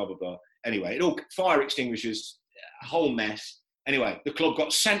 See you." Blah blah blah. Anyway, it all fire extinguishers, a whole mess. Anyway, the club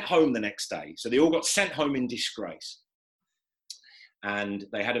got sent home the next day, so they all got sent home in disgrace. And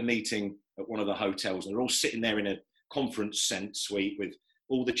they had a meeting at one of the hotels, and they're all sitting there in a conference suite with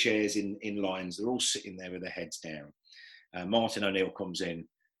all the chairs in lines. They're all sitting there with their heads down. Martin O'Neill comes in,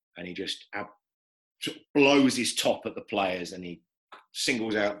 and he just blows his top at the players, and he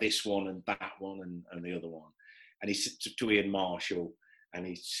singles out this one and that one and the other one. And he sits to Ian Marshall, and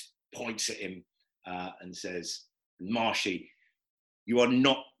he points at him and says, "Marshy, you are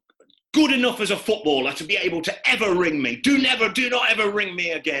not good enough as a footballer to be able to ever ring me. Do not ever ring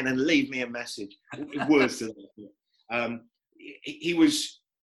me again and leave me a message." Words to that. He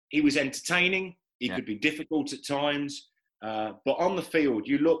was entertaining. He could be difficult at times, but on the field,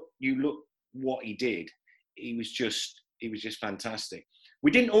 you look what he did. He was just fantastic.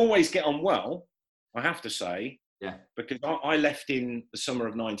 We didn't always get on well, I have to say. Yeah. Because I left in the summer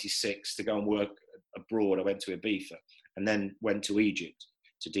of '96 to go and work abroad. I went to Ibiza and then went to Egypt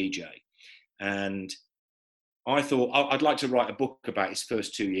to DJ. And I thought I'd like to write a book about his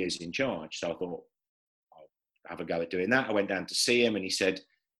first 2 years in charge. So I thought I'll have a go at doing that. I went down to see him, and he said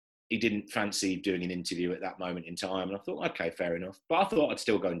he didn't fancy doing an interview at that moment in time. And I thought, okay, fair enough. But I thought I'd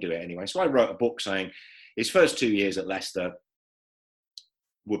still go and do it anyway. So I wrote a book saying his first 2 years at Leicester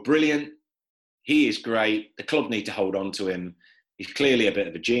were brilliant. He is great. The club need to hold on to him. He's clearly a bit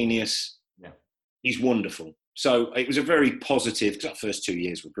of a genius. Yeah. He's wonderful. So it was a very positive, because that first 2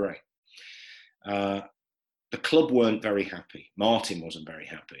 years were great. The club weren't very happy. Martin wasn't very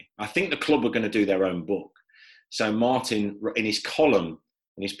happy. I think the club were going to do their own book. So Martin, in his column,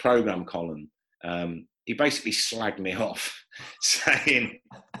 in his programme column, he basically slagged me off, saying,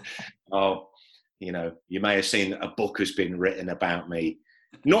 "Oh, you may have seen that a book has been written about me."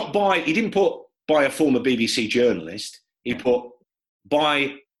 He didn't put by a former BBC journalist. He put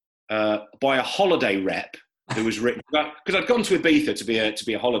by a holiday rep who was written, because I'd gone to Ibiza to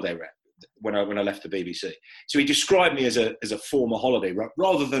be a holiday rep when I left the BBC. So he described me as a former holiday rep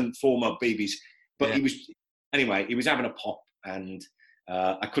rather than former BBC. But he was having a pop, and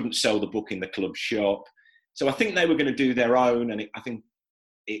I couldn't sell the book in the club shop. So I think they were going to do their own, and I think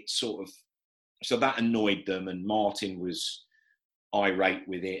it so that annoyed them, and Martin was irate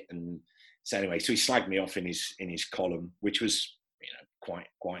with it. And so anyway, so he slagged me off in his column, which was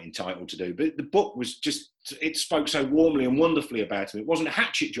quite entitled to do. But the book was it spoke so warmly and wonderfully about him. It wasn't a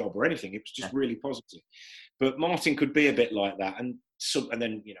hatchet job or anything. It was just really positive. But Martin could be a bit like that. And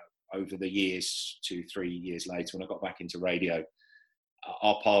then, over the years, 2-3 years later, when I got back into radio,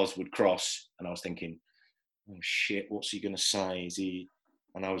 our paths would cross, and I was thinking, oh shit, what's he going to say?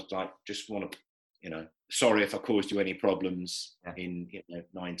 And I was like, just want to, sorry if I caused you any problems in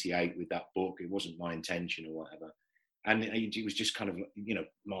 '98 with that book. It wasn't my intention or whatever. And he was just kind of,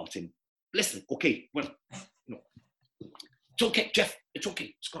 Martin, listen, okay, well, it's okay, Jeff, it's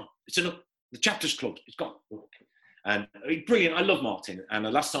okay, it's gone. It's enough. The chapter's closed, it's gone. Okay. And brilliant. I love Martin. And the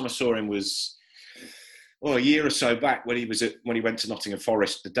last time I saw him was a year or so back when he went to Nottingham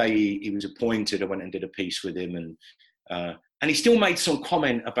Forest. The day he was appointed, I went and did a piece with him, and he still made some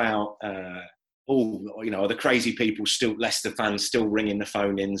comment about. Are the crazy people still, Leicester fans still ringing the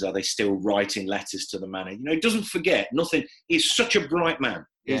phone-ins? Are they still writing letters to the manager? He doesn't forget nothing. He's such a bright man.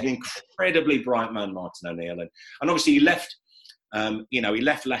 He's an incredibly bright man, Martin O'Neill. And obviously he left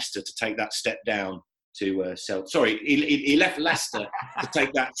Leicester to take that step down to he left Leicester to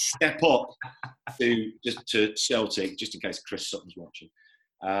take that step up to Celtic, just in case Chris Sutton's watching.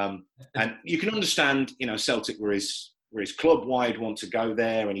 And you can understand, Celtic were his club. Why he'd want to go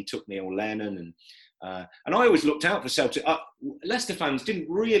there, and he took Neil Lennon, and I always looked out for Celtic. Leicester fans didn't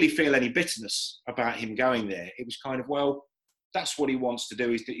really feel any bitterness about him going there. It was kind of, well, that's what he wants to do.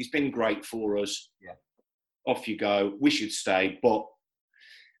 He's been great for us. Yeah. Off you go. We should stay. But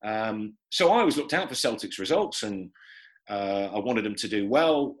so I always looked out for Celtic's results, and I wanted them to do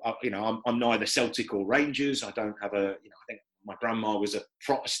well. I'm neither Celtic or Rangers. I don't have I think my grandma was a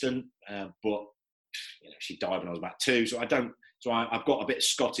Protestant, but she died when I was about 2, so I've got a bit of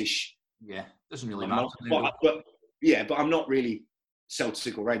Scottish. Yeah, doesn't really matter. But I'm not really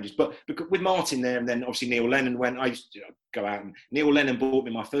Celtic or Rangers. But with Martin there, and then obviously Neil Lennon went. I used to go out, and Neil Lennon bought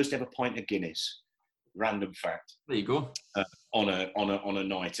me my first ever pint of Guinness. Random fact. There you go. On a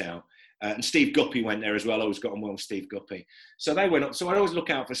night out, And Steve Guppy went there as well. I always got on well with Steve Guppy. So they went up. So I always look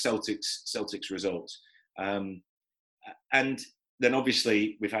out for Celtic's results. And then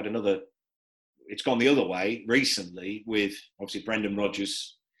obviously we've had it's gone the other way recently with obviously Brendan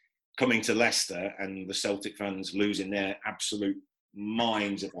Rodgers coming to Leicester and the Celtic fans losing their absolute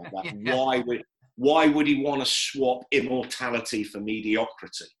minds about that. Yeah. Why would he want to swap immortality for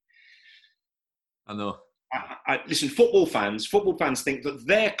mediocrity? I know. Listen, football fans think that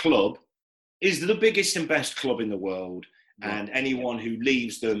their club is the biggest and best club in the world, and anyone who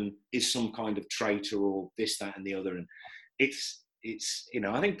leaves them is some kind of traitor or this, that, and the other. And it's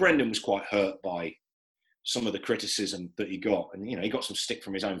I think Brendan was quite hurt by some of the criticism that he got, and he got some stick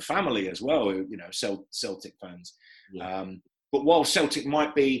from his own family as well. Celtic fans. Yeah. But while Celtic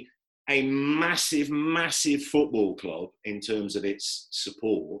might be a massive, massive football club in terms of its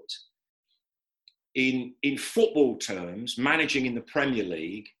support, in football terms, managing in the Premier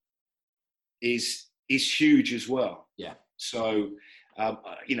League is huge as well. Yeah. So,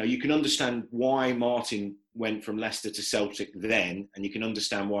 you can understand why Martin went from Leicester to Celtic then, and you can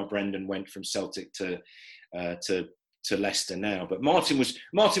understand why Brendan went from Celtic to Leicester now. But Martin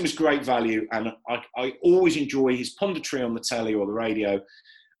was great value, and I always enjoy his punditry on the telly or the radio.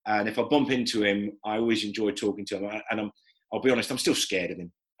 And if I bump into him, I always enjoy talking to him. And I'll be honest, I'm still scared of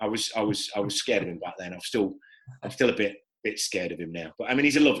him. I was scared of him back then. I'm still a bit scared of him now. But I mean, he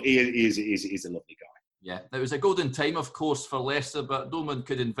is a lovely guy. Yeah, it was a golden time, of course, for Leicester, but no one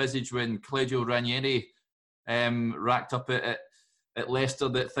could envisage when Claudio Ranieri racked up at Leicester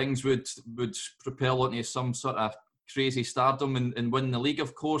that things would propel onto some sort of crazy stardom and win the league.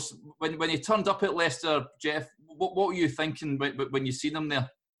 Of course, when he turned up at Leicester, Jeff, what were you thinking when you seen him there?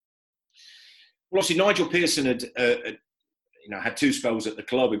 Well, obviously Nigel Pearson had two spells at the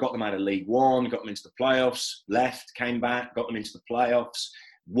club. We got them out of League One, got them into the playoffs, left, came back, got them into the playoffs,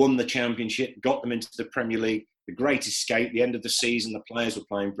 won the championship, got them into the Premier League. The Great Escape, the end of the season, the players were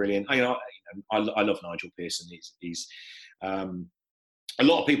playing brilliant. I love Nigel Pearson. He's a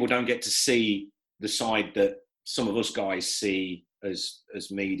lot of people don't get to see the side that some of us guys see as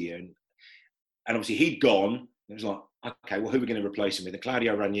media. And obviously he'd gone. It was like, okay, well, who are we going to replace him with? And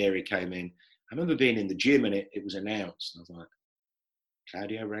Claudio Ranieri came in. I remember being in the gym and it was announced. And I was like,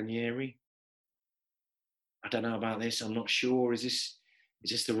 Claudio Ranieri? I don't know about this. I'm not sure. Is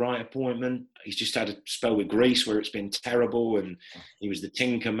this the right appointment? He's just had a spell with Greece where it's been terrible, and he was the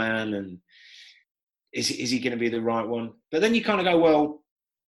Tinker Man. And is he going to be the right one? But then you kind of go, well,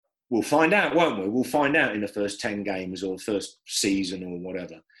 we'll find out, won't we? We'll find out in the first 10 games or the first season or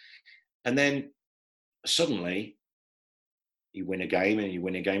whatever. And then suddenly you win a game and you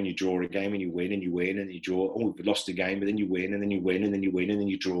win a game and you draw a game and you win and you win and you draw. Oh, we've lost a game, but then you win and then you win and then you win and then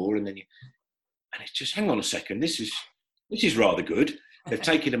you draw and then you... And it's just, hang on a second, this is rather good. They've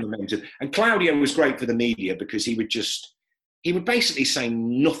taken a momentum. And Claudio was great for the media because he would basically say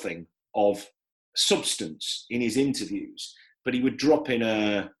nothing of substance in his interviews, but he would drop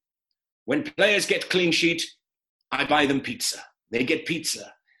in when players get clean sheet, I buy them pizza. They get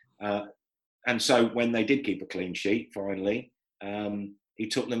pizza. And so when they did keep a clean sheet, finally, he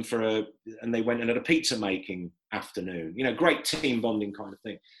took them and they went and had a pizza making afternoon. Great team bonding kind of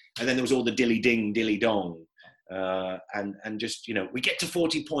thing. And then there was all the dilly ding, dilly dong. And just, we get to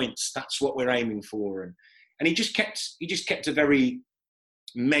 40 points. That's what we're aiming for. And he just kept a very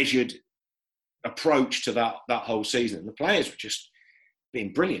measured approach to that whole season. And the players were just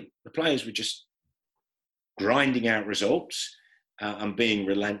being brilliant. The players were just grinding out results and being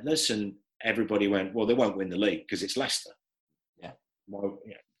relentless. And everybody went, well, they won't win the league because it's Leicester. Yeah. Well,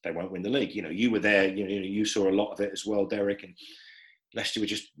 they won't win the league. You were there. You saw a lot of it as well, Derek. And Leicester would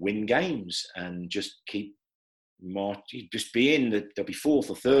just win games and just keep just be in. They'll be fourth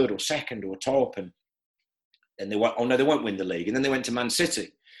or third or second or top, and they won't. Oh no, they won't win the league. And then they went to Man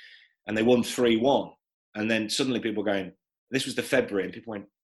City, and they won 3-1. And then suddenly people were going, this was the February, and people went,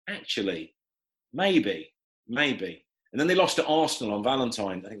 actually, maybe. And then they lost to Arsenal on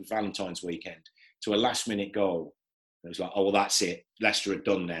Valentine's weekend, to a last-minute goal. It was like, oh well, that's it. Leicester are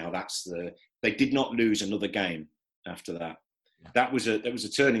done now. They did not lose another game after that. Yeah. That was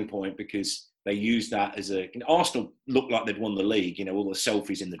a turning point because they used that as Arsenal looked like they'd won the league. All the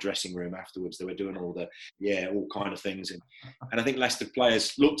selfies in the dressing room afterwards. They were doing all kind of things. And I think Leicester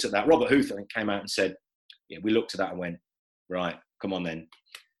players looked at that. Robert Huth, I think, came out and said, yeah, we looked at that and went, right, come on then.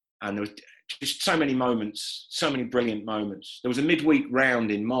 And there was just so many moments, so many brilliant moments. There was a midweek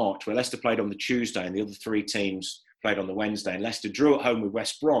round in March where Leicester played on the Tuesday and the other three teams played on the Wednesday. And Leicester drew at home with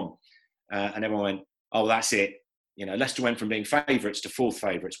West Brom. And everyone went, oh, that's it. Leicester went from being favourites to fourth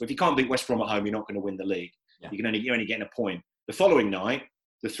favourites. But if you can't beat West Brom at home, you're not going to win the league. Yeah. You're only getting a point. The following night,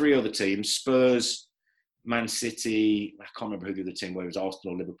 the three other teams, Spurs, Man City, I can't remember who the other team were, it was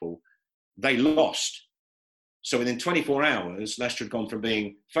Arsenal or Liverpool, they lost. So within 24 hours, Leicester had gone from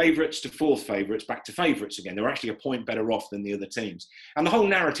being favourites to fourth favourites back to favourites again. They were actually a point better off than the other teams. And the whole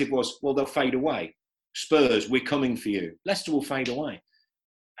narrative was, well, they'll fade away. Spurs, we're coming for you. Leicester will fade away.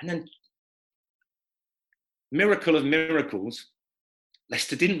 And then, miracle of miracles,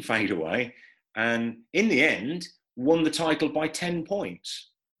 Leicester didn't fade away. And in the end, won the title by 10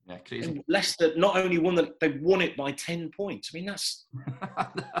 points. Yeah, crazy. And Leicester not only they won it by 10 points. I mean, that's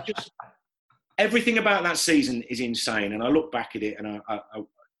just... Everything about that season is insane, and I look back at it, and I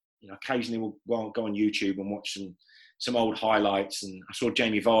occasionally will go on YouTube and watch some old highlights. And I saw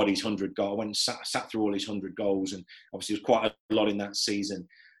Jamie Vardy's 100 goal. I went and sat through all his 100 goals, and obviously there was quite a lot in that season.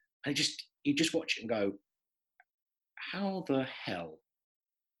 And you just watch it and go, how the hell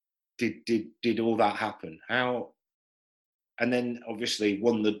did all that happen? How? And then obviously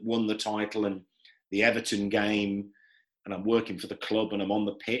won the title, and the Everton game. And I'm working for the club, and I'm on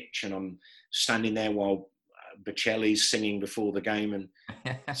the pitch, and I'm standing there while Bocelli's singing before the game, and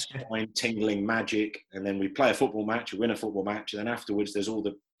spine tingling magic. And then we play a football match, we win a football match, and then afterwards there's all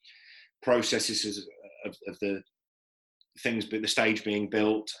the processes of the things, the stage being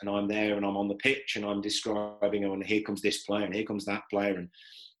built, and I'm there, and I'm on the pitch, and I'm describing, and here comes this player, and here comes that player, and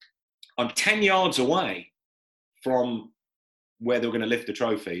I'm 10 yards away from where they were going to lift the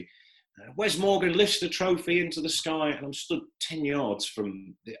trophy. Wes Morgan lifts the trophy into the sky, and I'm stood 10 yards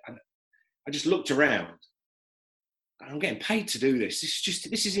from I just looked around. I'm getting paid to do this.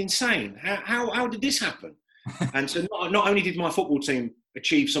 This is insane. How did this happen? And so not only did my football team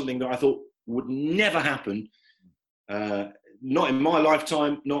achieve something that I thought would never happen, not in my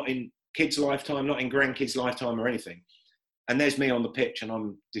lifetime, not in kids' lifetime, not in grandkids' lifetime or anything. And there's me on the pitch, and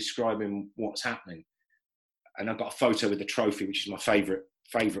I'm describing what's happening. And I've got a photo with the trophy, which is my favourite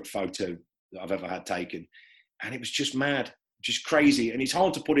photo that I've ever had taken. And it was just mad, just crazy. And it's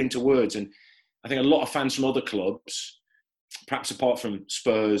hard to put into words. And I think a lot of fans from other clubs, perhaps apart from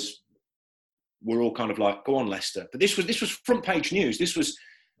Spurs, were all kind of like, go on, Leicester. But this was front page news.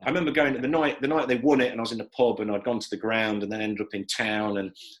 I remember going to the night they won it, and I was in the pub, and I'd gone to the ground, and then ended up in town,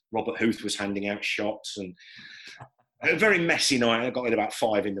 and Robert Huth was handing out shots, and a very messy night. I got in about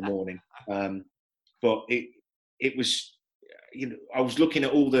 5 a.m. But it was, I was looking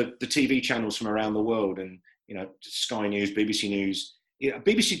at all the TV channels from around the world, and Sky News, BBC News,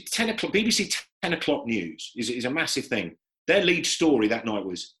 BBC 10 o'clock news is a massive thing. Their lead story that night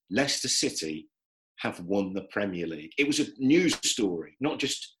was Leicester City have won the Premier League. It was a news story, not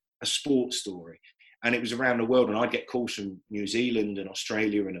just a sports story. And it was around the world, and I'd get calls from New Zealand and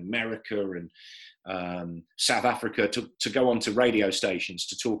Australia and America and South Africa to go onto radio stations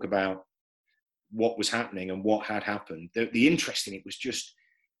to talk about what was happening and what had happened. The interest in it was just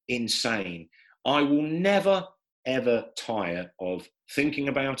insane. I will never, ever tire of thinking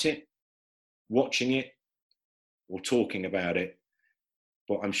about it, watching it, or talking about it.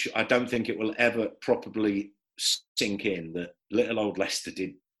 But I don't think it will ever properly sink in that little old Leicester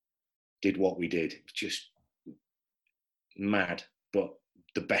did what we did. Just mad, but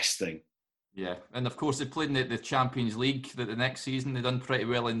the best thing. Yeah, and of course they played in the Champions League the next season. They done pretty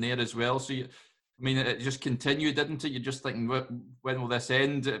well in there as well. So it just continued, didn't it? You're just thinking, when will this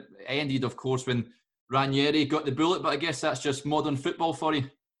end? It ended, of course, when Ranieri got the bullet, but I guess that's just modern football for you.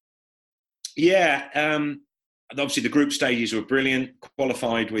 Yeah, obviously the group stages were brilliant.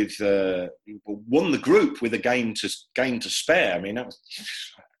 Qualified with, won the group with a game to spare. I mean, that was.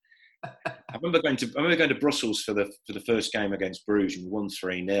 I remember going to Brussels for the first game against Bruges, and we won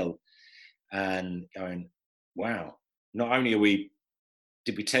 3-0, and going, wow! Not only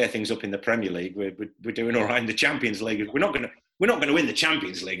did we tear things up in the Premier League, we're doing all right in the Champions League. We're not going to win the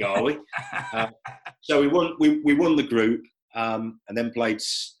Champions League, are we? So we won the group, and then played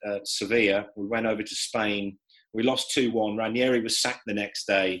Sevilla. We went over to Spain. We lost 2-1. Ranieri was sacked the next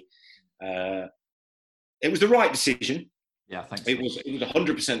day. It was the right decision. Yeah, thanks. It was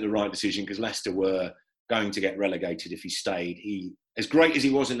 100% the right decision, because Leicester were going to get relegated if he stayed. He, as great as he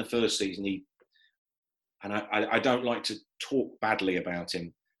was in the first season, I don't like to talk badly about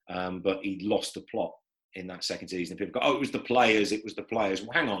him, but he lost the plot in that second season. People go, it was the players.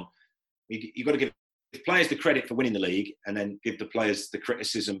 Well, hang on. You've got to give players the credit for winning the league, and then give the players the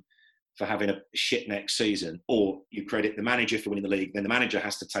criticism for having a shit next season. Or you credit the manager for winning the league, then the manager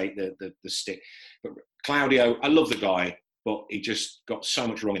has to take the stick. But Claudio, I love the guy, but he just got so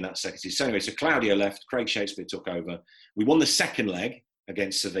much wrong in that second season. So anyway, so Claudio left, Craig Shakespeare took over. We won the second leg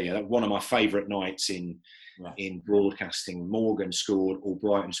against Sevilla. That was one of my favourite nights in broadcasting. Morgan scored, or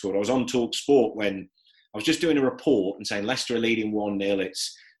Brighton scored. I was on Talk Sport when I was just doing a report and saying Leicester are leading 1-0.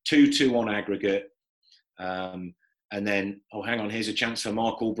 It's 2-2 on aggregate. And then, oh, hang on, here's a chance for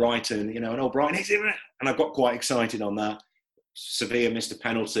Mark Albrighton, and Albrighton hits it. And I got quite excited on that. Sevilla missed a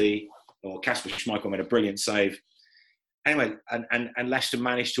penalty, or Kasper Schmeichel made a brilliant save. Anyway, and Leicester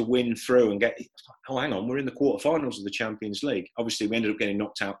managed to win through and get, oh, hang on, we're in the quarterfinals of the Champions League. Obviously, we ended up getting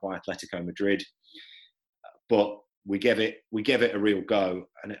knocked out by Atletico Madrid, but we gave it a real go.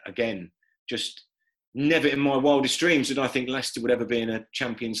 And again, just never in my wildest dreams did I think Leicester would ever be in a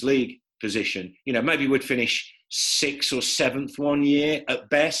Champions League position. Maybe we'd finish 6th or 7th one year at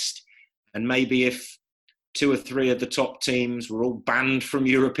best, and maybe if 2 or 3 of the top teams were all banned from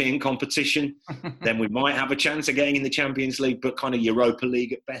European competition, then we might have a chance of getting in the Champions League, but kind of Europa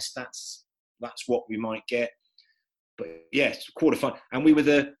League at best, that's what we might get. But yes, quarterfinal. And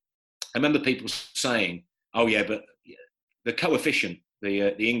I remember people saying, oh yeah, but the coefficient,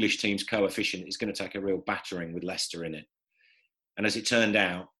 the English team's coefficient is going to take a real battering with Leicester in it. And as it turned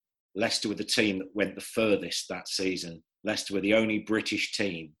out, Leicester were the team that went the furthest that season. Leicester were the only British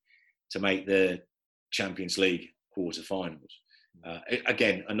team to make the Champions League quarterfinals.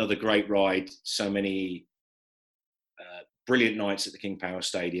 Again, another great ride. So many brilliant nights at the King Power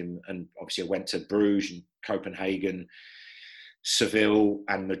Stadium, and obviously I went to Bruges and Copenhagen, Seville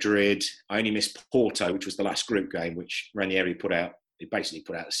and Madrid. I only missed Porto, which was the last group game, which Ranieri put out. He basically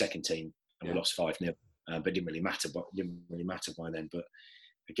put out the second team, and we lost 5-0. But it didn't really matter. By then. But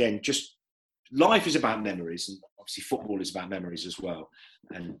again, just life is about memories, and obviously football is about memories as well.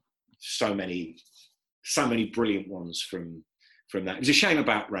 And so many brilliant ones from that. It was a shame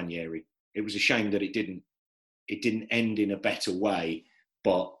about Ranieri. It was a shame that it didn't end in a better way,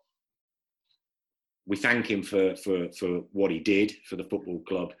 but we thank him for what he did for the football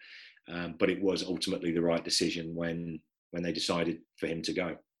club. But it was ultimately the right decision when they decided for him to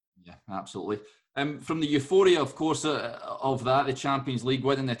go. Yeah, absolutely. From the euphoria, of course, of that, the Champions League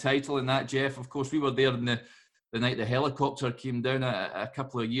winning the title and that, Jeff, of course, we were there in the night the helicopter came down a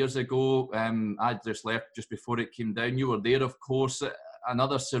couple of years ago. I'd just left just before it came down. You were there, of course.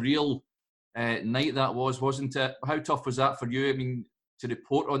 Another surreal night that was, wasn't it? How tough was that for you? I mean, to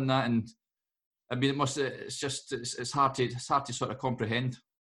report on that, and I mean, it's hard to sort of comprehend.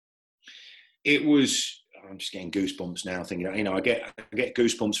 It was. I'm just getting goosebumps now, thinking. I get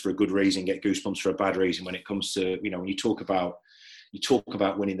goosebumps for a good reason, get goosebumps for a bad reason when it comes to when you talk about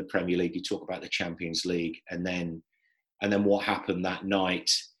winning the Premier League, you talk about the Champions League, and then what happened that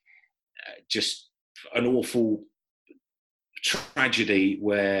night, just an awful tragedy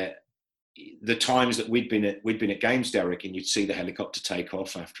where the times that we'd been at games, Derek, and you'd see the helicopter take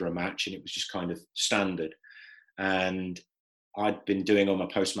off after a match, and it was just kind of standard. And I'd been doing all my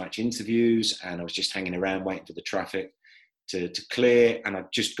post-match interviews, and I was just hanging around waiting for the traffic to clear, and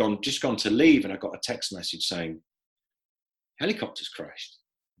I'd just gone to leave, and I got a text message saying, helicopters crashed.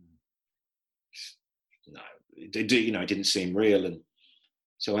 No, it didn't seem real. And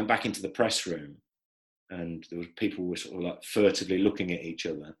so I went back into the press room, and there were people were sort of like furtively looking at each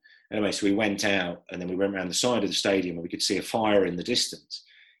other. Anyway, so we went out, and then we went around the side of the stadium, and we could see a fire in the distance.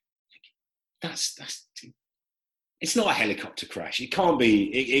 It's not a helicopter crash. It can't be.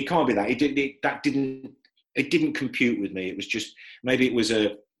 It can't be that. It didn't compute with me. It was just, maybe it was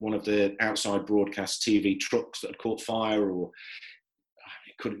one of the outside broadcast TV trucks that had caught fire, or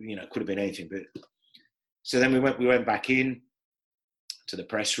it could have been anything. But so then we went back in to the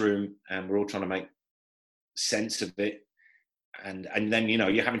press room, and we're all trying to make sense of it. And then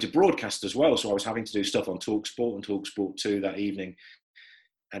you're having to broadcast as well. So I was having to do stuff on TalkSport and TalkSport 2 that evening,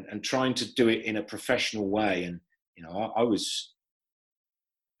 and trying to do it in a professional way. And I was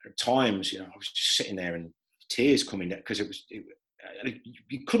at times, I was just sitting there and tears coming down, because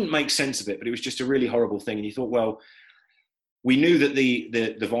you couldn't make sense of it, but it was just a really horrible thing. And you thought, well, we knew that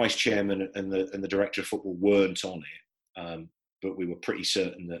the vice chairman and the director of football weren't on it, but we were pretty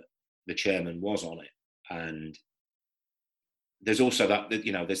certain that the chairman was on it. And there's also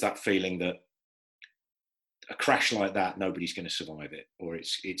there's that feeling that a crash like that, nobody's going to survive it, or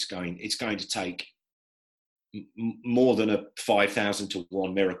it's going to take more than a 5,000 to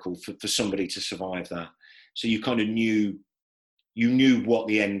 1 miracle for somebody to survive that. So you kind of knew what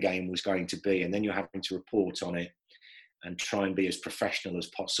the end game was going to be, and then you're having to report on it and try and be as professional as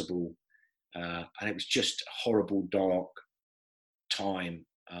possible. And it was just a horrible, dark time.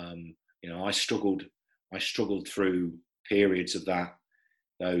 I struggled through periods of that.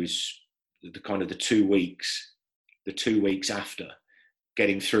 The 2 weeks after,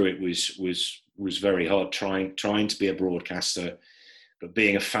 getting through it was very hard. Trying to be a broadcaster, but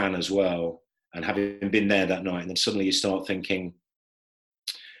being a fan as well, and having been there that night, and then suddenly you start thinking,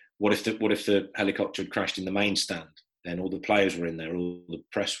 what if the helicopter had crashed in the main stand? Then all the players were in there, all the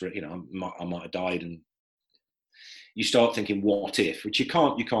press were, I might have died. And you start thinking, what if? Which you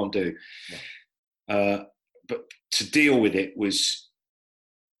can't do. Yeah. But to deal with it was,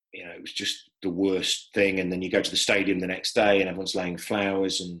 it was just the worst thing. And then you go to the stadium the next day and everyone's laying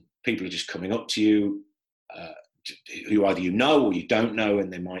flowers and people are just coming up to you, who either you know or you don't know,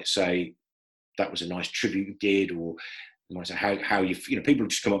 and they might say, that was a nice tribute you did, or they might say how you people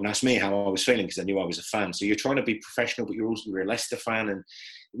just come up and ask me how I was feeling because they knew I was a fan. So you're trying to be professional, but you're a Leicester fan, and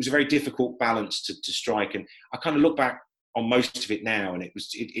it was a very difficult balance to strike. And I kind of look back on most of it now, and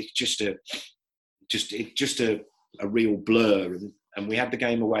it's just a real blur. And we had the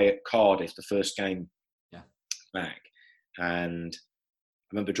game away at Cardiff, the first game back, and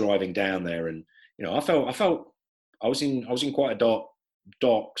I remember driving down there, and I felt I was in quite a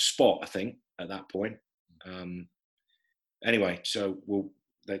dark spot, I think, at that point. Anyway, so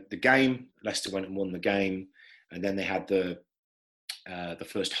the game, Leicester went and won the game, and then they had the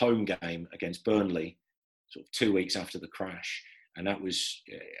first home game against Burnley, sort of 2 weeks after the crash, and that was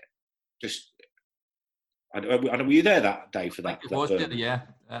just. Were you there that day for that? It was there, yeah.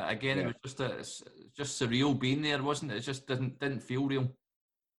 Again, it was just surreal being there, wasn't it? It just didn't feel real.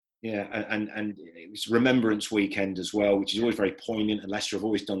 Yeah, and it was Remembrance Weekend as well, which is always very poignant, and Leicester have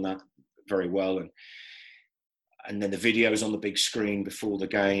always done that very well. And then the videos on the big screen before the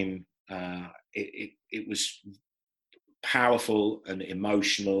game, it was powerful and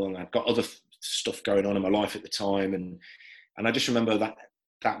emotional, and I've got other stuff going on in my life at the time, and I just remember that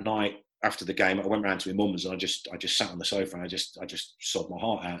night after the game, I went round to my mum's and I just sat on the sofa and I just sobbed my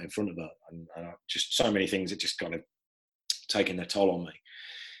heart out in front of her, and just so many things that just kind of taken their toll on me.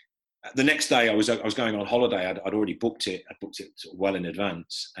 The next day, I was going on holiday. I'd already booked it. I booked it sort of well in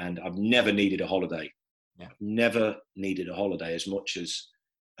advance, and I've never needed a holiday. Yeah. I've never needed a holiday as much as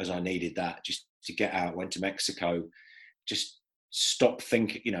I needed that, just to get out. Went to Mexico, just stop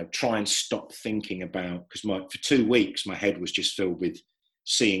thinking. Try and stop thinking about, because for 2 weeks my head was just filled with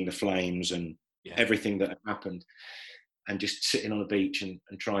seeing the flames and everything that had happened, and just sitting on the beach and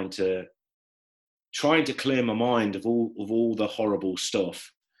trying to clear my mind of all the horrible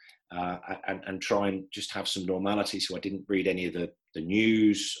stuff. And try and just have some normality. So I didn't read any of the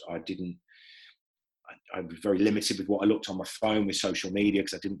news. I was very limited with what I looked on my phone with social media,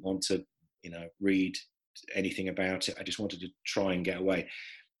 because I didn't want to, read anything about it. I just wanted to try and get away.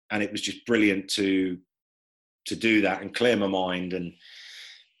 And it was just brilliant to do that and clear my mind and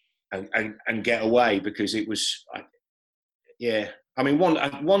get away, because it was, I mean,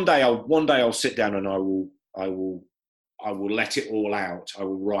 one day I'll sit down and I will let it all out. I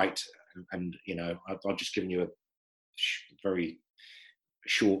will write, and I've just given you a very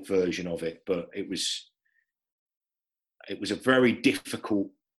short version of it, but it was a very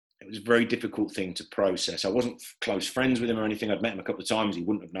difficult thing to process. I wasn't close friends with him or anything. I'd met him a couple of times. He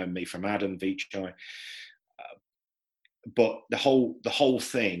wouldn't have known me from Adam Vichai. But the whole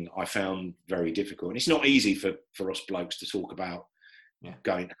thing I found very difficult, and it's not easy for us blokes to talk about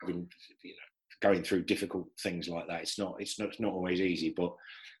going through difficult things like that. It's not always easy, but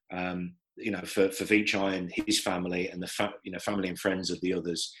for Vichai and his family and the family and friends of the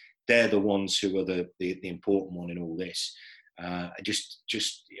others, they're the ones who are the important one in all this.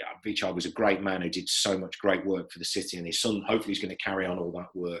 Vichai was a great man who did so much great work for the city, and his son hopefully is going to carry on all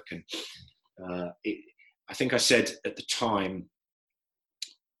that work. And I think I said at the time,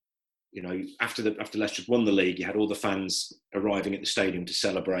 after Leicester won the league, you had all the fans arriving at the stadium to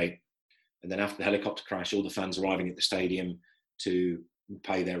celebrate. And then after the helicopter crash, all the fans arriving at the stadium to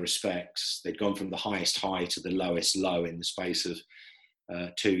pay their respects. They'd gone from the highest high to the lowest low in the space of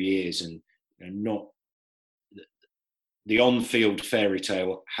 2 years. And not the on-field fairy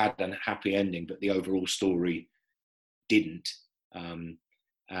tale had a happy ending, but the overall story didn't.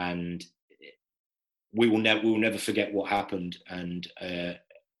 And we will never forget what happened. And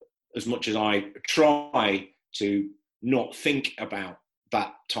as much as I try to not think about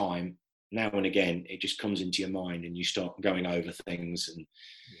that time, now and again, it just comes into your mind and you start going over things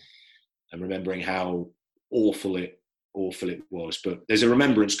and remembering how awful it was. But there's a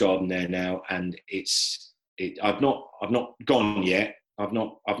remembrance garden there now, and I've not gone yet. I've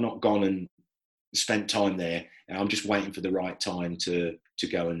not gone and spent time there. And I'm just waiting for the right time to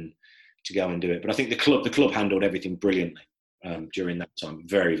go and do it. But I think the club handled everything brilliantly during that time.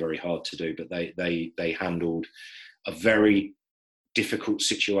 Very, very hard to do, but they handled a very difficult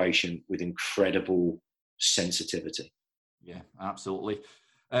situation with incredible sensitivity. Yeah, absolutely.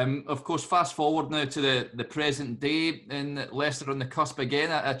 Of course, fast forward now to the present day, in Leicester on the cusp again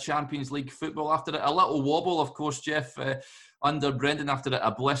at Champions League football after a little wobble, of course, Jeff. under Brendan after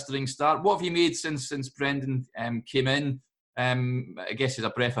a blistering start. What have you made since Brendan came in? I guess it's a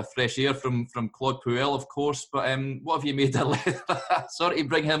breath of fresh air from Claude Puel, of course. But what have you made of? Sorry to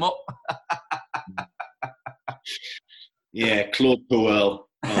bring him up. Yeah, Claude Puel.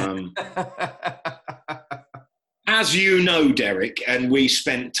 As you know, Derek, and we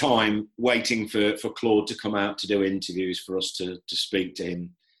spent time waiting for Claude to come out to do interviews for us to speak to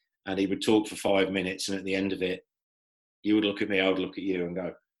him. And he would talk for 5 minutes, and at the end of it, you would look at me, I would look at you and go,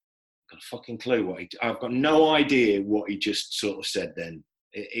 I've got a fucking clue what I've got no idea what he just sort of said then.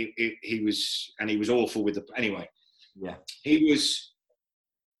 He was awful with anyway. Yeah. He was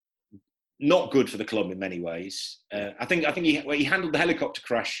not good for the club in many ways. I think he handled the helicopter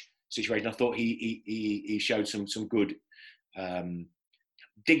crash situation. I thought he showed some good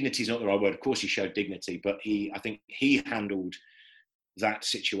dignity is not the right word. Of course, he showed dignity, but I think he handled that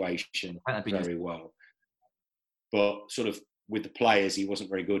situation very well. But sort of with the players, he wasn't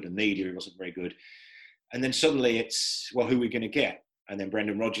very good, and media, he wasn't very good. And then suddenly it's, well, who are we going to get? And then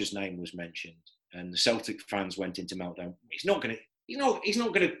Brendan Rodgers' name was mentioned, and the Celtic fans went into meltdown. He's not going to,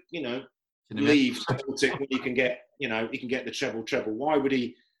 leave Celtic when he can get the treble. Why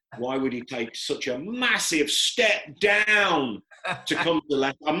would he take such a massive step down to come to the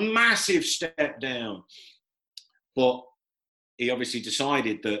left? A massive step down. But he obviously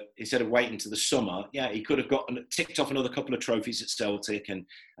decided that instead of waiting to the summer, he could have ticked off another couple of trophies at Celtic and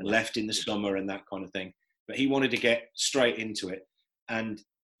left in the summer and that kind of thing. But he wanted to get straight into it. And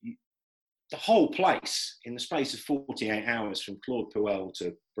the whole place, in the space of 48 hours, from Claude Puel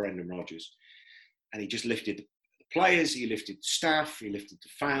to Brendan Rodgers, and he just lifted the players, he lifted the staff, he lifted the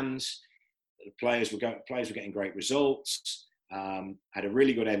fans. The players were getting great results, had a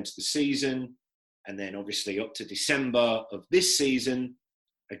really good end to the season. And then obviously up to December of this season,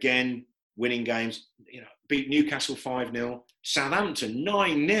 again, winning games, beat Newcastle 5-0, Southampton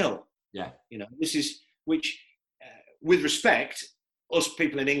 9-0. Yeah. This is, which, with respect, us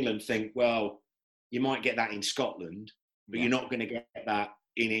people in England think, well, you might get that in Scotland, but you're not going to get that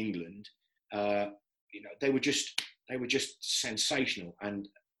in England. They were just sensational. And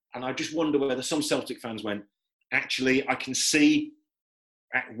I just wonder whether some Celtic fans went, actually, I can see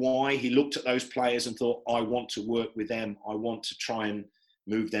why he looked at those players and thought, I want to work with them. I want to try and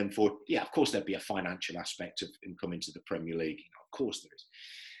move them forward. Yeah, of course, there'd be a financial aspect of him coming to the Premier League. Of course there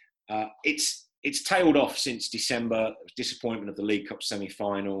is. It's tailed off since December. Disappointment of the League Cup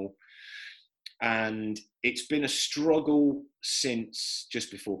semi-final. And it's been a struggle since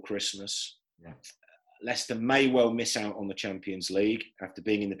just before Christmas. Yeah. Leicester may well miss out on the Champions League after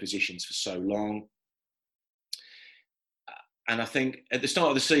being in the positions for so long. And I think at the start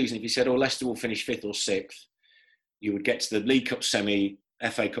of the season, if you said, Leicester will finish 5th or 6th, you would get to the League Cup semi,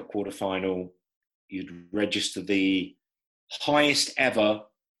 FA Cup quarter-final, you'd register the highest ever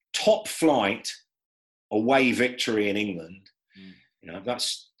top flight away victory in England.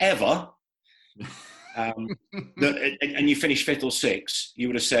 That's ever. And you finish 5th or 6th, you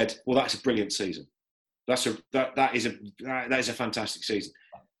would have said, well, that's a brilliant season. That is a fantastic season.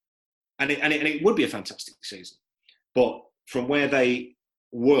 And it would be a fantastic season. But from where they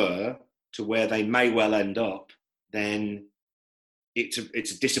were to where they may well end up, then it's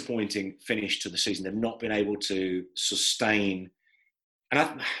a disappointing finish to the season. They've not been able to sustain. And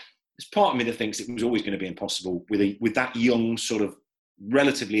there's part of me that thinks it was always going to be impossible with that young, sort of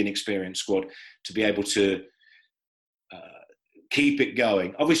relatively inexperienced squad to be able to keep it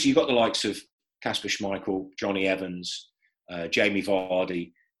going. Obviously, you've got the likes of Kasper Schmeichel, Johnny Evans, Jamie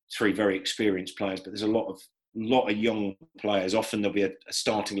Vardy, 3 very experienced players, but there's a lot of young players. Often there'll be a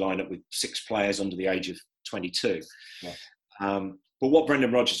starting lineup with 6 players under the age of 22. Yeah. But what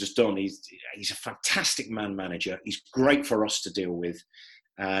Brendan Rodgers has done, he's a fantastic man manager. He's great for us to deal with,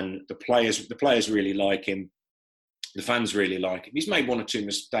 and the players really like him. The fans really like him. He's made 1 or 2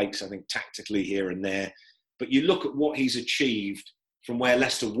 mistakes, I think, tactically here and there. But you look at what he's achieved from where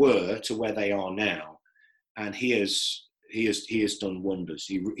Leicester were to where they are now, and he has done wonders.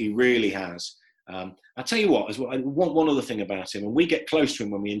 He really has. I'll tell you what, as well, one other thing about him, and we get close to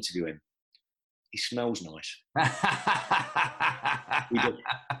him when we interview him, he smells nice. We do.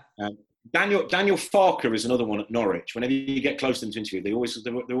 Daniel Farker is another one at Norwich. Whenever you get close to them to interview, you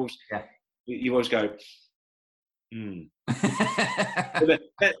always go, But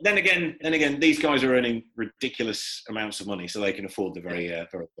then again, these guys are earning ridiculous amounts of money, so they can afford the very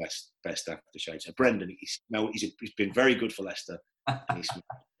best aftershave. So Brendan, he's been very good for Leicester.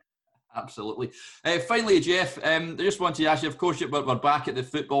 Absolutely. Finally, Jeff, I just want to ask you, of course, we're back at the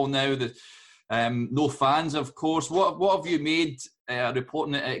football now. No fans, of course. What have you made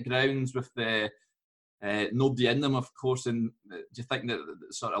reporting it at grounds with the Nobody in them, of course. And do you think that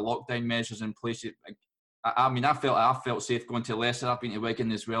the sort of lockdown measures in place? I mean, I felt safe going to Leicester. I've been to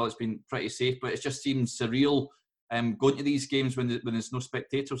Wigan as well. It's been pretty safe, but it just seems surreal going to these games when there's no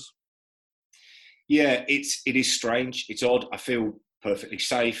spectators. Yeah, it is strange. It's odd. I feel perfectly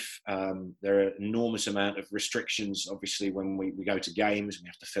safe. There are an enormous amount of restrictions, obviously, when we go to games. We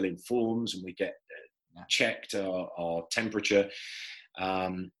have to fill in forms and we get checked our temperature.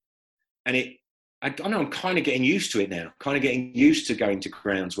 And I know I'm kind of getting used to it now, kind of getting used to going to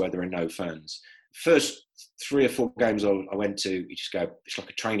grounds where there are no fans. First 3 or 4 games I went to, you just go, it's like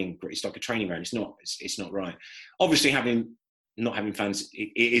a training ground. It's not right. Obviously, not having fans,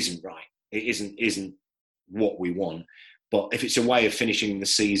 it isn't right. It isn't what we want. But if it's a way of finishing the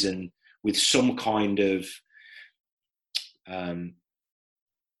season with some kind of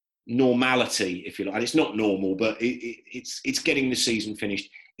normality, if you like, and it's not normal, but it's getting the season finished.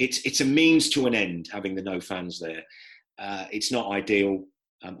 It's a means to an end, having the no fans there. It's not ideal.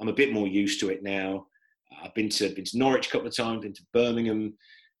 I'm a bit more used to it now. I've been to Norwich a couple of times, been to Birmingham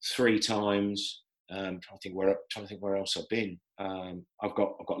 3 times. Trying to think where else I've been. I've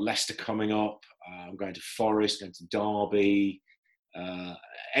got Leicester coming up. I'm going to Forest, going to Derby.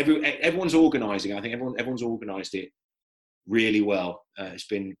 Everyone's organising. I think everyone's organised it really well. It's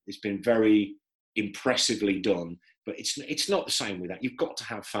been very impressively done. But it's not the same with that. You've got to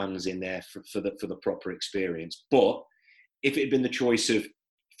have fans in there for the proper experience. But if it had been the choice of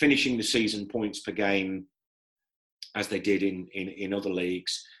finishing the season points per game, as they did in other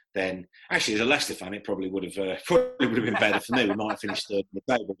leagues, then actually as a Leicester fan, it probably would have been better for me. We might have finished third in the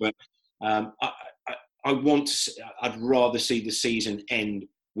table. But I'd rather see the season end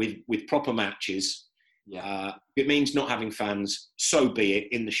with proper matches. Yeah. It means not having fans, so be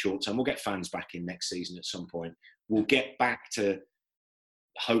it. In the short term, we'll get fans back in next season at some point. We'll get back to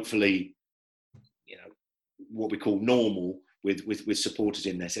hopefully, what we call normal with supporters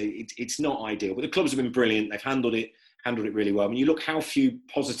in there. So it's not ideal, but the clubs have been brilliant. They've handled it really well. I mean, you look how few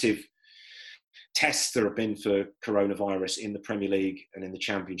positive tests there have been for coronavirus in the Premier League and in the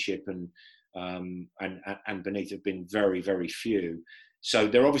Championship, and beneath have been very, very few. So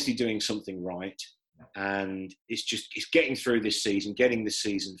they're obviously doing something right, and it's getting through this season, getting the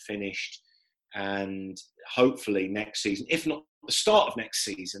season finished, and hopefully next season, if not the start of next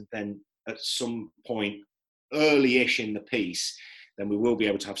season, then at some point early-ish in the piece, then we will be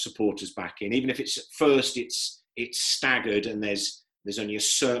able to have supporters back in. Even if it's at first it's staggered and there's only a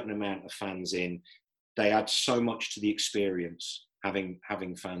certain amount of fans in, they add so much to the experience having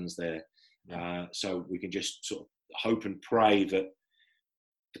fans there. So we can just sort of hope and pray that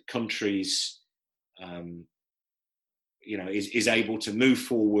the country's is able to move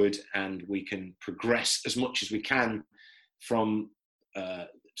forward and we can progress as much as we can from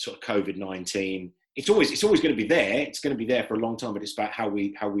sort of COVID-19. It's always going to be there. It's going to be there for a long time, but it's about how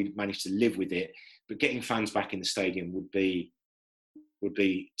we manage to live with it. But getting fans back in the stadium would be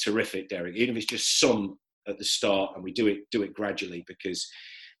terrific, Derek. Even if it's just some at the start, and we do it gradually, because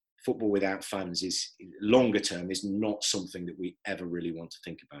football without fans is longer term is not something that we ever really want to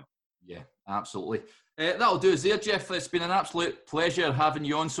think about. Yeah, absolutely. That'll do us there, Jeff. It's been an absolute pleasure having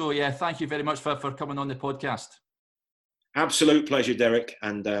you on. So yeah, thank you very much for coming on the podcast. Absolute pleasure, Derek.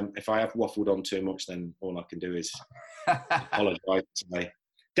 And if I have waffled on too much, then all I can do is apologise today.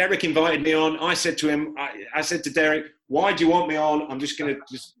 Derek invited me on. I said to him, I said to Derek, why do you want me on? I'm just going to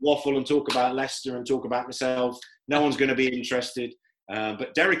just waffle and talk about Leicester and talk about myself. No one's going to be interested.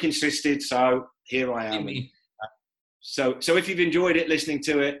 But Derek insisted, so here I am. So if you've enjoyed it, listening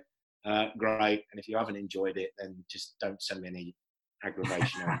to it, great. And if you haven't enjoyed it, then just don't send me any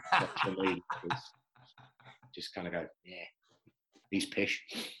aggravation on social media. Just kind of go, yeah, he's pish.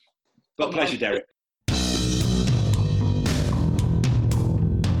 But pleasure, Derek.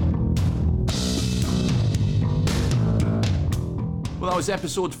 Well, that was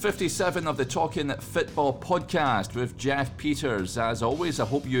episode 57 of the Talking Football podcast with Jeff Peters. As always, I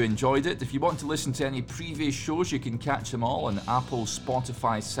hope you enjoyed it. If you want to listen to any previous shows, you can catch them all on Apple,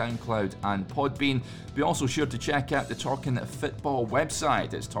 Spotify, SoundCloud and Podbean. Be also sure to check out the Talking Football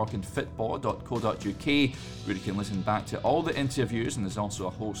website. It's talkingfootball.co.uk, where you can listen back to all the interviews, and there's also a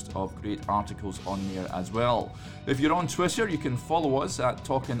host of great articles on there as well. If you're on Twitter, you can follow us at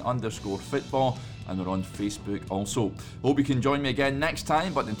talking_football. And we're on Facebook also. Hope you can join me again next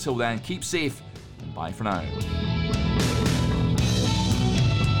time, but until then, keep safe and bye for now.